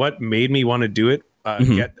 Honestly, what made me want to do it,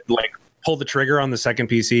 pull the trigger on the second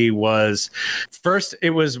PC was first,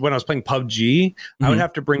 it was when I was playing PUBG, I would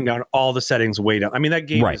have to bring down all the settings way down. I mean, that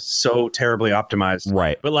game is so terribly optimized.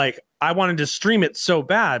 But like, I wanted to stream it so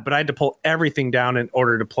bad, but I had to pull everything down in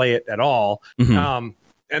order to play it at all. And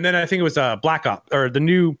then I think it was Black Ops, or the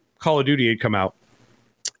new Call of Duty had come out.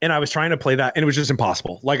 And I was trying to play that, and it was just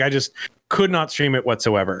impossible. Like, I just could not stream it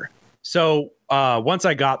whatsoever. So once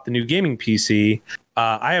I got the new gaming PC,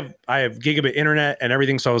 I have gigabit internet and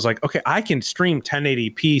everything. So I was like, okay, I can stream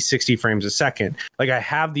 1080p 60 frames a second. Like, I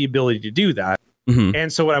have the ability to do that.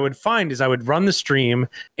 And so what I would find is I would run the stream,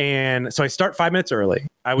 and so I start 5 minutes early.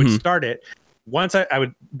 I would start it. Once I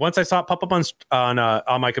saw it pop up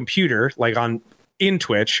on my computer, like in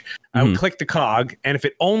Twitch, I would click the cog, and if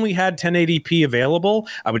it only had 1080p available,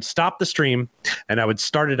 I would stop the stream and I would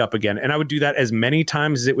start it up again. And I would do that as many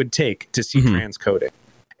times as it would take to see transcoding.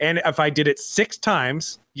 And if I did it 6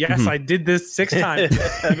 times, I did this 6 times.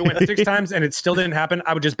 If it went 6 times and it still didn't happen,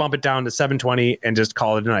 I would just bump it down to 720 and just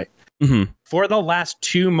call it a night. For the last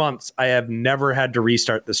 2 months, I have never had to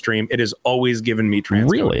restart the stream. It has always given me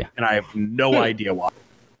transcoding. Really? And I have no idea why.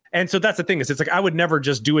 And so that's the thing, is it's like I would never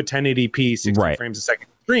just do a 1080p 60 frames a second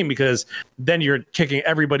stream, because then you're kicking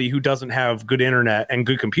everybody who doesn't have good internet and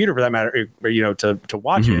good computer, for that matter, you know, to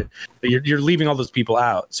watch it. You're leaving all those people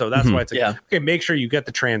out. So that's why it's like, okay, make sure you get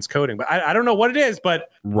the transcoding. But I don't know what it is, but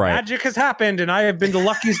magic has happened, and I have been the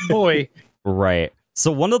luckiest boy. Right.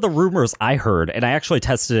 So one of the rumors I heard, and I actually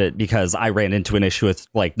tested it because I ran into an issue with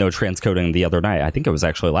like no transcoding the other night. I think it was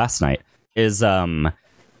actually last night. Is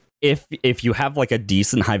if you have like a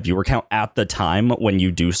decent high viewer count at the time when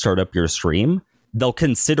you do start up your stream, they'll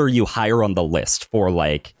consider you higher on the list for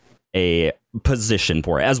like a position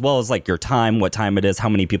for it, as well as like your time, what time it is, how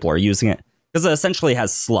many people are using it, because it essentially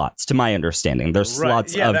has slots. To my understanding, there's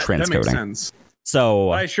slots of transcoding. That makes sense. So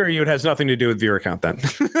I assure you, it has nothing to do with viewer count then.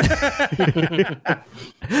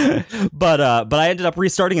 But I ended up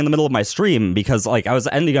restarting in the middle of my stream because like I was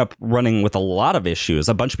ending up running with a lot of issues.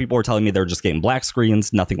 A bunch of people were telling me they were just getting black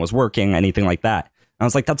screens, nothing was working, anything like that. And I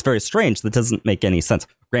was like, that's very strange. That doesn't make any sense.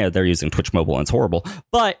 Granted, they're using Twitch Mobile and it's horrible,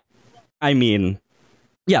 but I mean,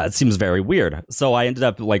 yeah, it seems very weird. So I ended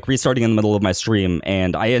up like restarting in the middle of my stream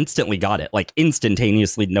and I instantly got it, like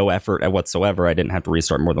instantaneously, no effort whatsoever. I didn't have to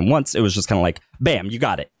restart more than once. It was just kind of like, bam, you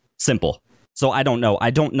got it. Simple. So I don't know.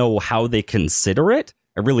 I don't know how they consider it.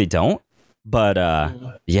 I really don't. But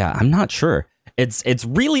yeah, I'm not sure. It's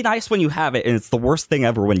really nice when you have it, and it's the worst thing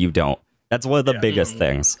ever when you don't. That's one of the biggest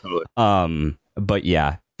things. Totally. But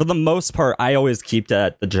yeah, for the most part, I always kept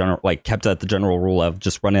at the general rule of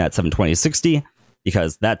just running at 720/60.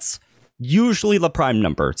 Because that's usually the prime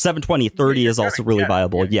number. 720/30 is also really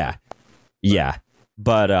viable. Yeah.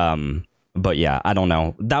 But yeah, I don't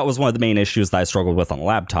know. That was one of the main issues that I struggled with on the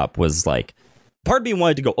laptop was like, part of me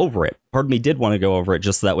wanted to go over it. Part of me did want to go over it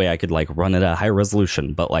just so that way I could like run it at a high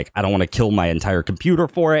resolution. But like, I don't want to kill my entire computer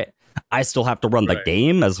for it. I still have to run the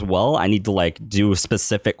game as well. I need to like do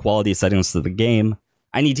specific quality settings to the game.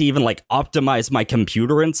 I need to even like optimize my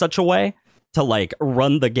computer in such a way to like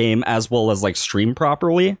run the game as well as like stream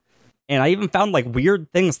properly. And I even found like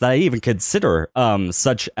weird things that I even consider,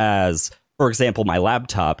 such as, for example, my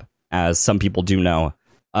laptop, as some people do know,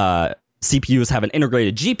 CPUs have an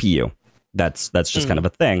integrated GPU. That's just kind of a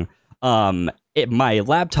thing. My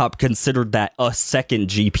laptop considered that a second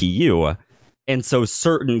GPU. And so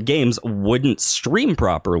certain games wouldn't stream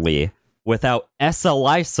properly without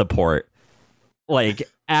SLI support, like,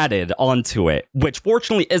 added onto it, which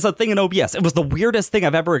fortunately is a thing in OBS. It was the weirdest thing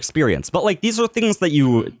I've ever experienced, but like these are things that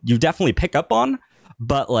you definitely pick up on,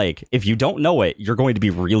 but like if you don't know it, you're going to be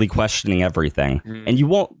really questioning everything, and you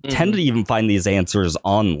won't tend to even find these answers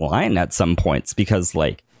online at some points, because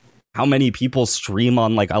like how many people stream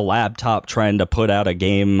on like a laptop trying to put out a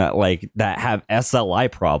game like that have SLI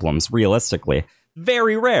problems? Realistically,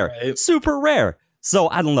 very rare, super rare. So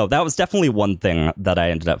I don't know. That was definitely one thing that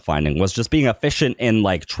I ended up finding, was just being efficient in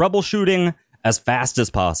like troubleshooting as fast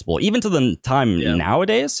as possible, even to the time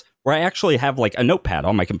nowadays where I actually have like a notepad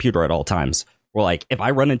on my computer at all times, where like if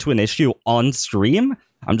I run into an issue on stream,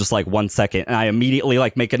 I'm just like 1 second and I immediately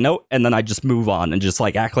like make a note and then I just move on and just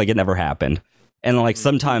like act like it never happened. And like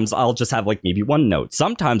sometimes I'll just have like maybe one note.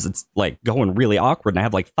 Sometimes it's like going really awkward and I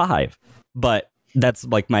have like 5, but that's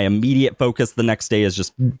like my immediate focus the next day is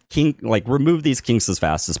just remove these kinks as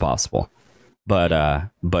fast as possible. But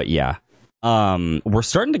yeah, we're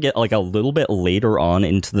starting to get like a little bit later on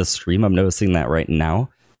into the stream. I'm noticing that right now.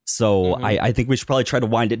 So I think we should probably try to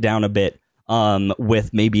wind it down a bit,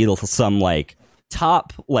 with maybe some like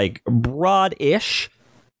top, like broad-ish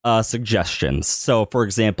suggestions. So for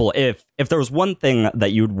example, if there was one thing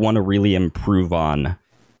that you'd want to really improve on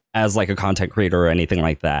as like a content creator or anything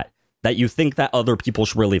like that you think that other people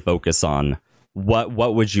should really focus on,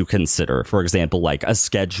 what would you consider? For example, like a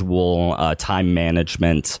schedule, time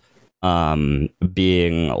management, being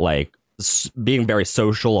very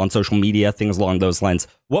social on social media, things along those lines.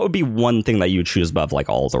 What would be one thing that you would choose above like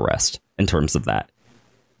all the rest in terms of that?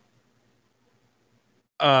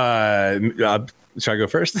 Should I go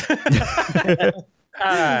first?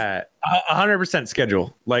 100%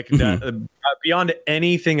 schedule, like beyond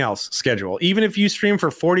anything else. Schedule, even if you stream for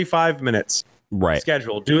 45 minutes, right?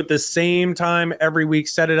 Schedule, do it the same time every week.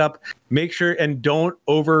 Set it up, make sure, and don't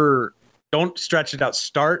stretch it out.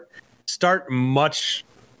 Start much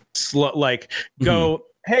slow. Like go,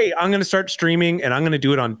 hey, I'm going to start streaming, and I'm going to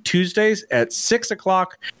do it on Tuesdays at 6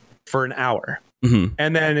 o'clock for an hour,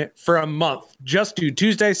 and then for a month, just do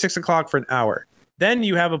Tuesday 6 o'clock for an hour. Then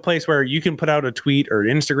you have a place where you can put out a tweet or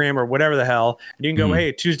Instagram or whatever the hell, and you can go,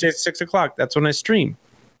 hey, Tuesday 6 o'clock, that's when I stream.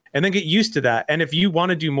 And then get used to that. And if you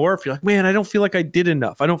want to do more, if you're like, man, I don't feel like I did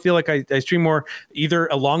enough, I don't feel like I stream more, either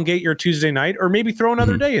elongate your Tuesday night or maybe throw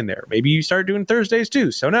another day in there. Maybe you start doing Thursdays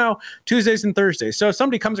too. So now Tuesdays and Thursdays. So if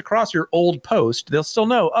somebody comes across your old post, they'll still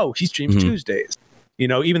know, oh, he streams Tuesdays. You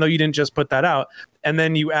know, even though you didn't just put that out, and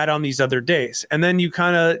then you add on these other days, and then you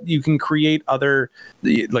can create other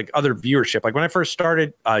viewership. Like when I first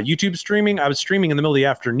started YouTube streaming, I was streaming in the middle of the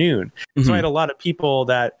afternoon. And so I had a lot of people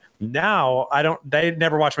that Now they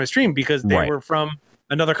never watch my stream because they were from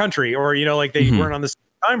another country, or like they weren't on the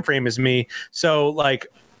same time frame as me. So like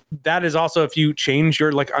that is also, if you change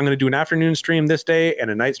your, like, I'm going to do an afternoon stream this day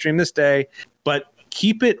and a night stream this day, but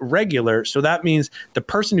keep it regular. So that means the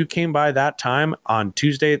person who came by that time on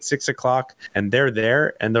Tuesday at 6 o'clock and they're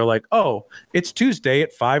there and they're like, oh, it's Tuesday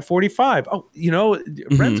at 5:45. Oh,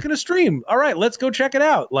 Brent's going to stream. All right, let's go check it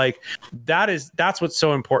out. Like that's what's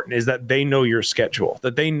so important, is that they know your schedule,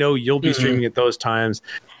 that they know you'll be streaming at those times,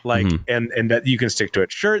 like, and that you can stick to it.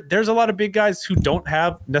 Sure, there's a lot of big guys who don't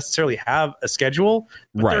necessarily have a schedule,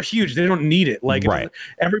 but they're huge. They don't need it. Like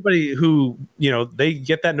everybody who, they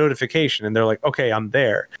get that notification and they're like, okay, I'm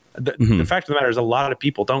there. The fact of the matter is, a lot of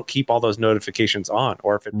people don't keep all those notifications on,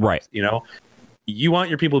 or if it, you want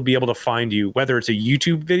your people to be able to find you, whether it's a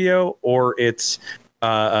YouTube video or it's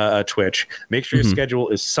a Twitch. Make sure your schedule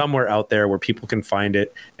is somewhere out there where people can find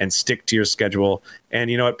it and stick to your schedule.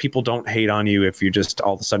 And you know what? People don't hate on you if you just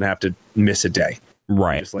all of a sudden have to miss a day.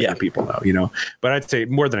 Right. Just let your people know, But I'd say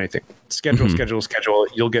more than anything, schedule.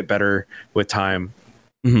 You'll get better with time.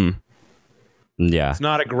 Yeah. It's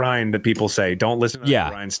not a grind that people say. Don't listen to the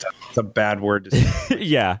grind stuff. It's a bad word to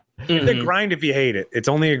say. It's a grind if you hate it. It's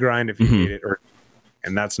only a grind if you hate it,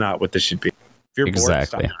 and that's not what this should be. If you're bored,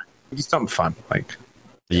 stop doing it. Do something fun. Like,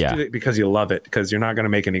 do it because you love it, because you're not going to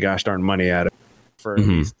make any gosh darn money out of it for at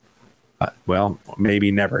least, well,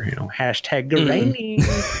 maybe never, hashtag grinding.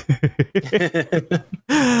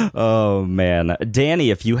 Oh man, Danny,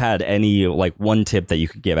 if you had any like one tip that you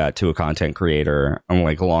could give out to a content creator,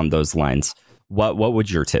 like along those lines, what would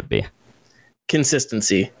your tip be?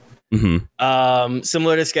 Consistency.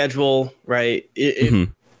 Similar to schedule, right? If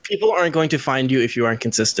people aren't going to find you if you aren't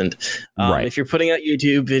consistent. If you're putting out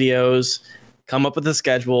YouTube videos, come up with a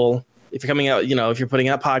schedule. If you're coming out, if you're putting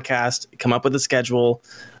out podcast, come up with a schedule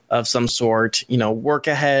of some sort. Work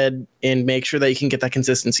ahead and make sure that you can get that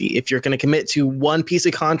consistency. If you're going to commit to one piece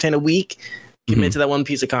of content a week, commit to that one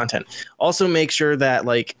piece of content. Also make sure that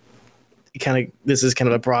this is kind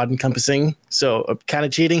of a broad encompassing, so kind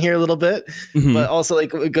of cheating here a little bit, but also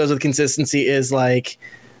like what goes with consistency is like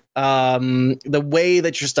the way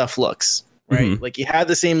that your stuff looks, right? Like you have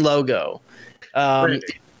the same logo.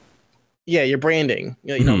 Your branding,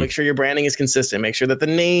 make sure your branding is consistent. Make sure that the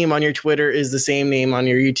name on your Twitter is the same name on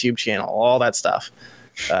your YouTube channel, all that stuff.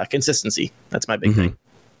 Consistency. That's my big thing.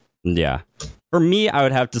 Yeah. For me, I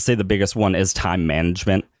would have to say the biggest one is time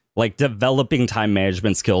management. Like developing time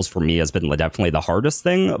management skills for me has been definitely the hardest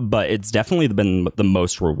thing, but it's definitely been the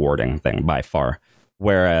most rewarding thing by far.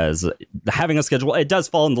 Whereas having a schedule, it does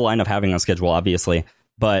fall in the line of having a schedule, obviously,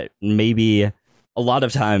 but maybe a lot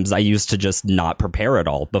of times I used to just not prepare at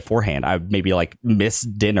all beforehand. I would maybe like miss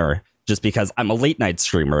dinner just because I'm a late night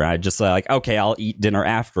streamer. I just okay, I'll eat dinner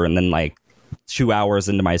after. And then like 2 hours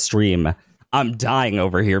into my stream, I'm dying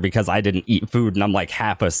over here because I didn't eat food and I'm like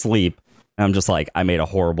half asleep. And I'm just like, I made a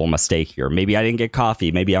horrible mistake here. Maybe I didn't get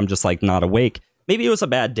coffee. Maybe I'm just like not awake. Maybe it was a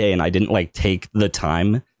bad day and I didn't like take the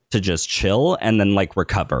time to just chill and then like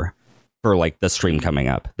recover for like the stream coming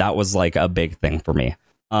up. That was like a big thing for me.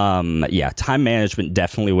 Time management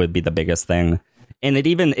definitely would be the biggest thing. And it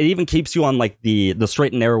even keeps you on like the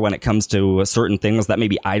straight and narrow when it comes to certain things that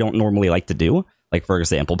maybe I don't normally like to do. Like, for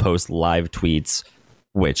example, post live tweets,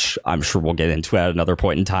 which I'm sure we'll get into at another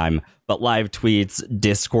point in time. But live tweets,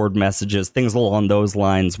 Discord messages, things along those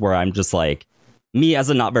lines where I'm just like, me as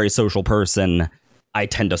a not very social person, I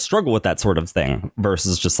tend to struggle with that sort of thing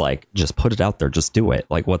versus just put it out there, just do it.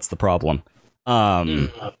 Like, what's the problem?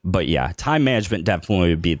 But yeah, time management definitely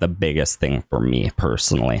would be the biggest thing for me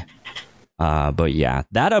personally. But yeah,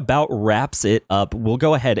 that about wraps it up. We'll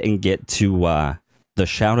go ahead and get to the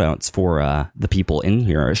shout outs for the people in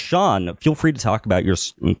here. Sean, feel free to talk about your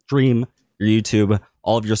stream, your YouTube,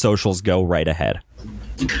 all of your socials. Go right ahead.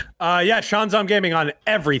 Sean's on Gaming on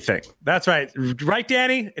everything. That's right. Right,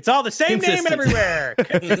 Danny? It's all the same name everywhere.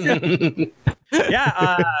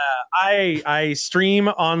 I stream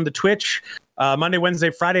on the Twitch Monday, Wednesday,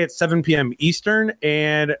 Friday at 7 p.m. Eastern.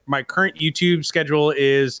 And my current YouTube schedule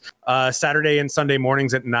is Saturday and Sunday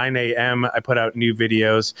mornings at 9 a.m. I put out new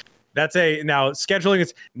videos. Now scheduling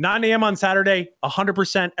is 9 a.m. on Saturday,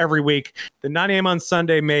 100% every week. The 9 a.m. on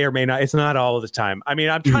Sunday may or may not. It's not all of the time. I mean,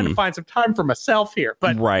 I'm trying to find some time for myself here.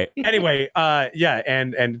 But anyway,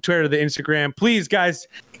 and Twitter, the Instagram. Please, guys,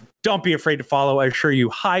 don't be afraid to follow. I assure you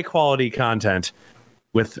high quality content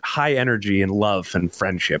with high energy and love and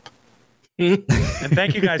friendship. And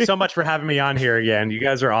thank you guys so much for having me on here again. You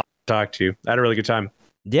guys are awesome to talk to. I had a really good time.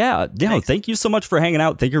 Yeah, thank you so much for hanging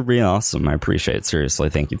out. Thank you for being awesome. I appreciate it. Seriously,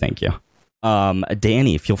 thank you.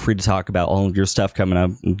 Danny, feel free to talk about all of your stuff coming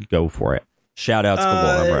up. Go for it. Shout outs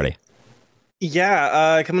galore. I'm ready.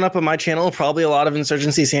 Yeah, coming up on my channel, probably a lot of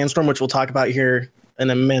Insurgency Sandstorm, which we'll talk about here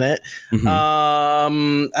in a minute. Mm-hmm.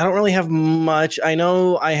 I don't really have much. I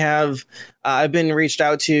know I've been reached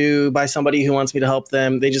out to by somebody who wants me to help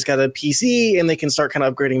them. They just got a PC and they can start kind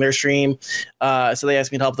of upgrading their stream. So they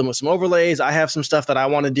asked me to help them with some overlays. I have some stuff that I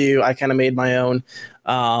want to do. I kind of made my own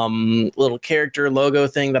little character logo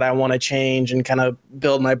thing that I want to change and kind of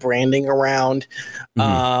build my branding around.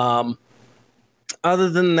 Mm-hmm.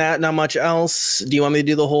 Other than that, not much else. Do you want me to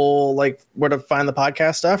do the whole, like, where to find the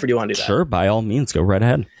podcast stuff, or do you want to do that? Sure, by all means, go right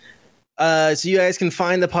ahead. So you guys can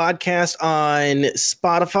find the podcast on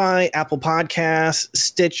Spotify, Apple Podcasts,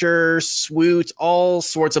 Stitcher, Swoot, all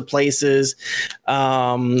sorts of places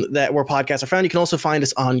that where podcasts are found. You can also find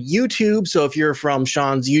us on YouTube. So if you're from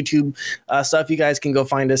Sean's YouTube stuff, you guys can go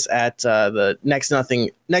find us at the Next to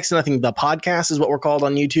Nothing, the podcast is what we're called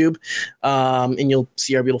on YouTube. And you'll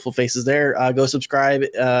see our beautiful faces there. Go subscribe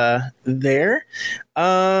there.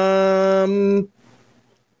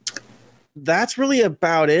 That's really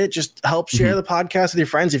about it. Just help share the podcast with your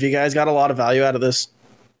friends. If you guys got a lot of value out of this,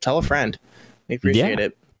 tell a friend. We appreciate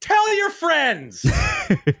it. Tell your friends.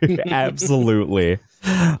 Absolutely.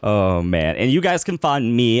 Oh, man. And you guys can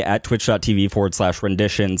find me at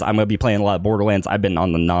twitch.tv/renditions. I'm going to be playing a lot of Borderlands. I've been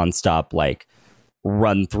on the nonstop, like,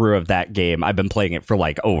 run through of that game. I've been playing it for,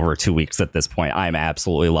 like, over 2 weeks at this point. I'm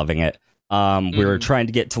absolutely loving it. We're trying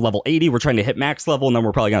to get to level 80. We're trying to hit max level, and then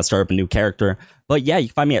we're probably going to start up a new character. But yeah, you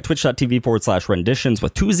can find me at twitch.tv/renditions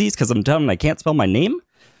with 2 Z's because I'm dumb and I can't spell my name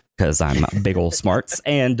because I'm big old smarts.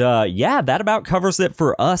 And yeah, that about covers it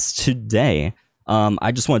for us today.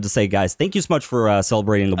 I just wanted to say, guys, thank you so much for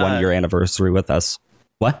celebrating the 1 year anniversary with us.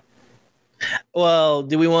 What? Well,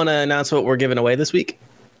 do we want to announce what we're giving away this week?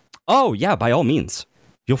 Oh, yeah, by all means.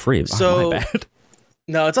 Feel free. So, my bad.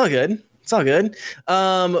 No, it's all good. It's all good.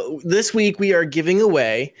 This week we are giving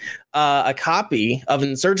away a copy of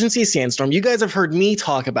Insurgency Sandstorm. You guys have heard me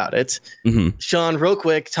talk about it. Mm-hmm. Sean, real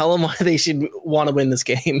quick, tell them why they should want to win this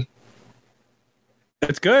game.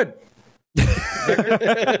 It's good.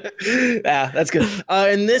 Yeah, that's good.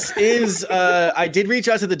 And this is, I did reach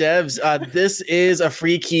out to the devs. This is a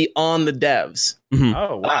free key on the devs. Mm-hmm.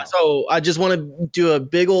 Oh, wow. So I just want to do a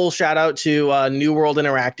big old shout out to New World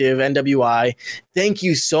Interactive, NWI. Thank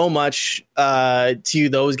you so much to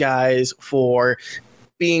those guys for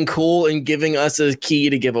being cool and giving us a key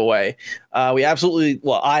to give away. I absolutely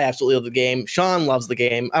love the game. Sean loves the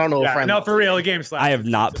game. I don't know. Yeah, no, for real, the game slaps. I have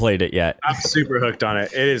not played it yet. I'm super hooked on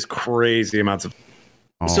it. It is crazy amounts of.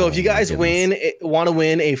 So if you guys want to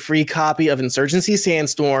win a free copy of Insurgency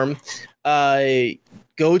Sandstorm,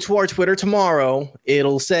 go to our Twitter tomorrow.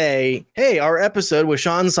 It'll say, hey, our episode with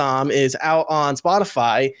Sean Som is out on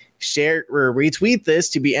Spotify. Share or retweet this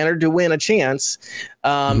to be entered to win a chance.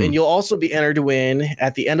 And you'll also be entered to win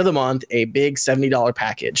at the end of the month a big $70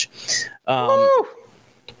 package.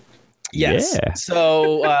 Yes. Yeah.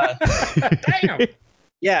 So damn.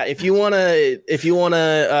 Yeah, if you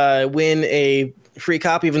wanna win a free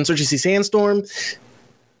copy of Insurgency Sandstorm,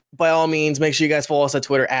 by all means, make sure you guys follow us on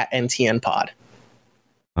Twitter at NTNPod.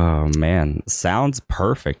 Oh man, sounds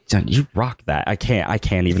perfect. You rock that. I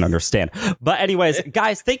can't even understand. But anyways,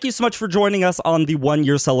 guys, thank you so much for joining us on the 1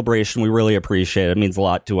 year celebration. We really appreciate it. It means a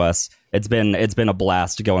lot to us. It's been a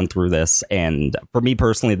blast going through this, and for me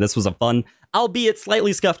personally, this was a fun, albeit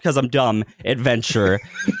slightly scuffed because I'm dumb, adventure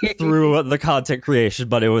through the content creation.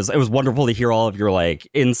 But it was wonderful to hear all of your like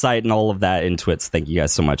insight and all of that into it. So thank you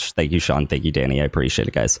guys so much. Thank you, Sean. Thank you, Danny. I appreciate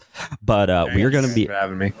it, guys. But we're gonna be for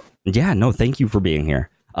having me. Yeah, no, thank you for being here.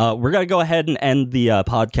 We're going to go ahead and end the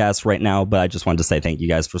podcast right now, but I just wanted to say thank you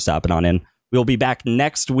guys for stopping on in. We'll be back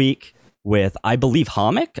next week with, I believe,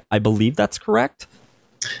 Hamik. I believe that's correct.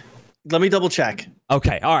 Let me double check.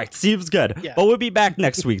 Okay, all right, seems good. Yeah. But we'll be back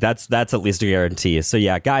next week. That's at least a guarantee. So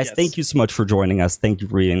yeah, guys, Thank you so much for joining us. Thank you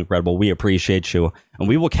for being incredible. We appreciate you, and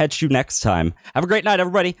we will catch you next time. Have a great night,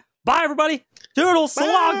 everybody. Bye, everybody. Toodles, so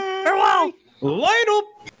long, farewell. Light up.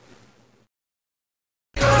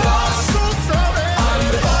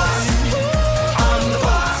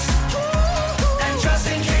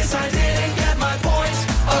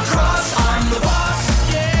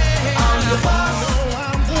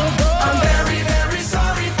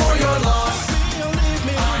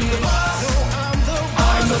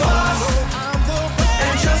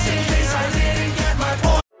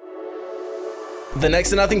 The Next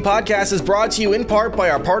to Nothing podcast is brought to you in part by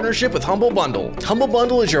our partnership with Humble Bundle. Humble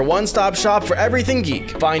Bundle is your one-stop shop for everything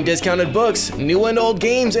geek. Find discounted books, new and old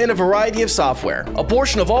games, and a variety of software. A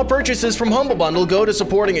portion of all purchases from Humble Bundle go to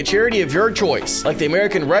supporting a charity of your choice, like the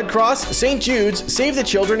American Red Cross, St. Jude's, Save the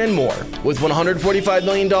Children, and more. With $145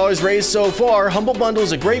 million raised so far, Humble Bundle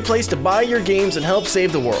is a great place to buy your games and help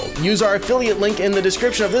save the world. Use our affiliate link in the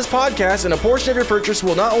description of this podcast, and a portion of your purchase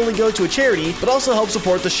will not only go to a charity, but also help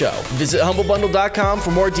support the show. Visit humblebundle.com for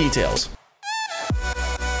more details.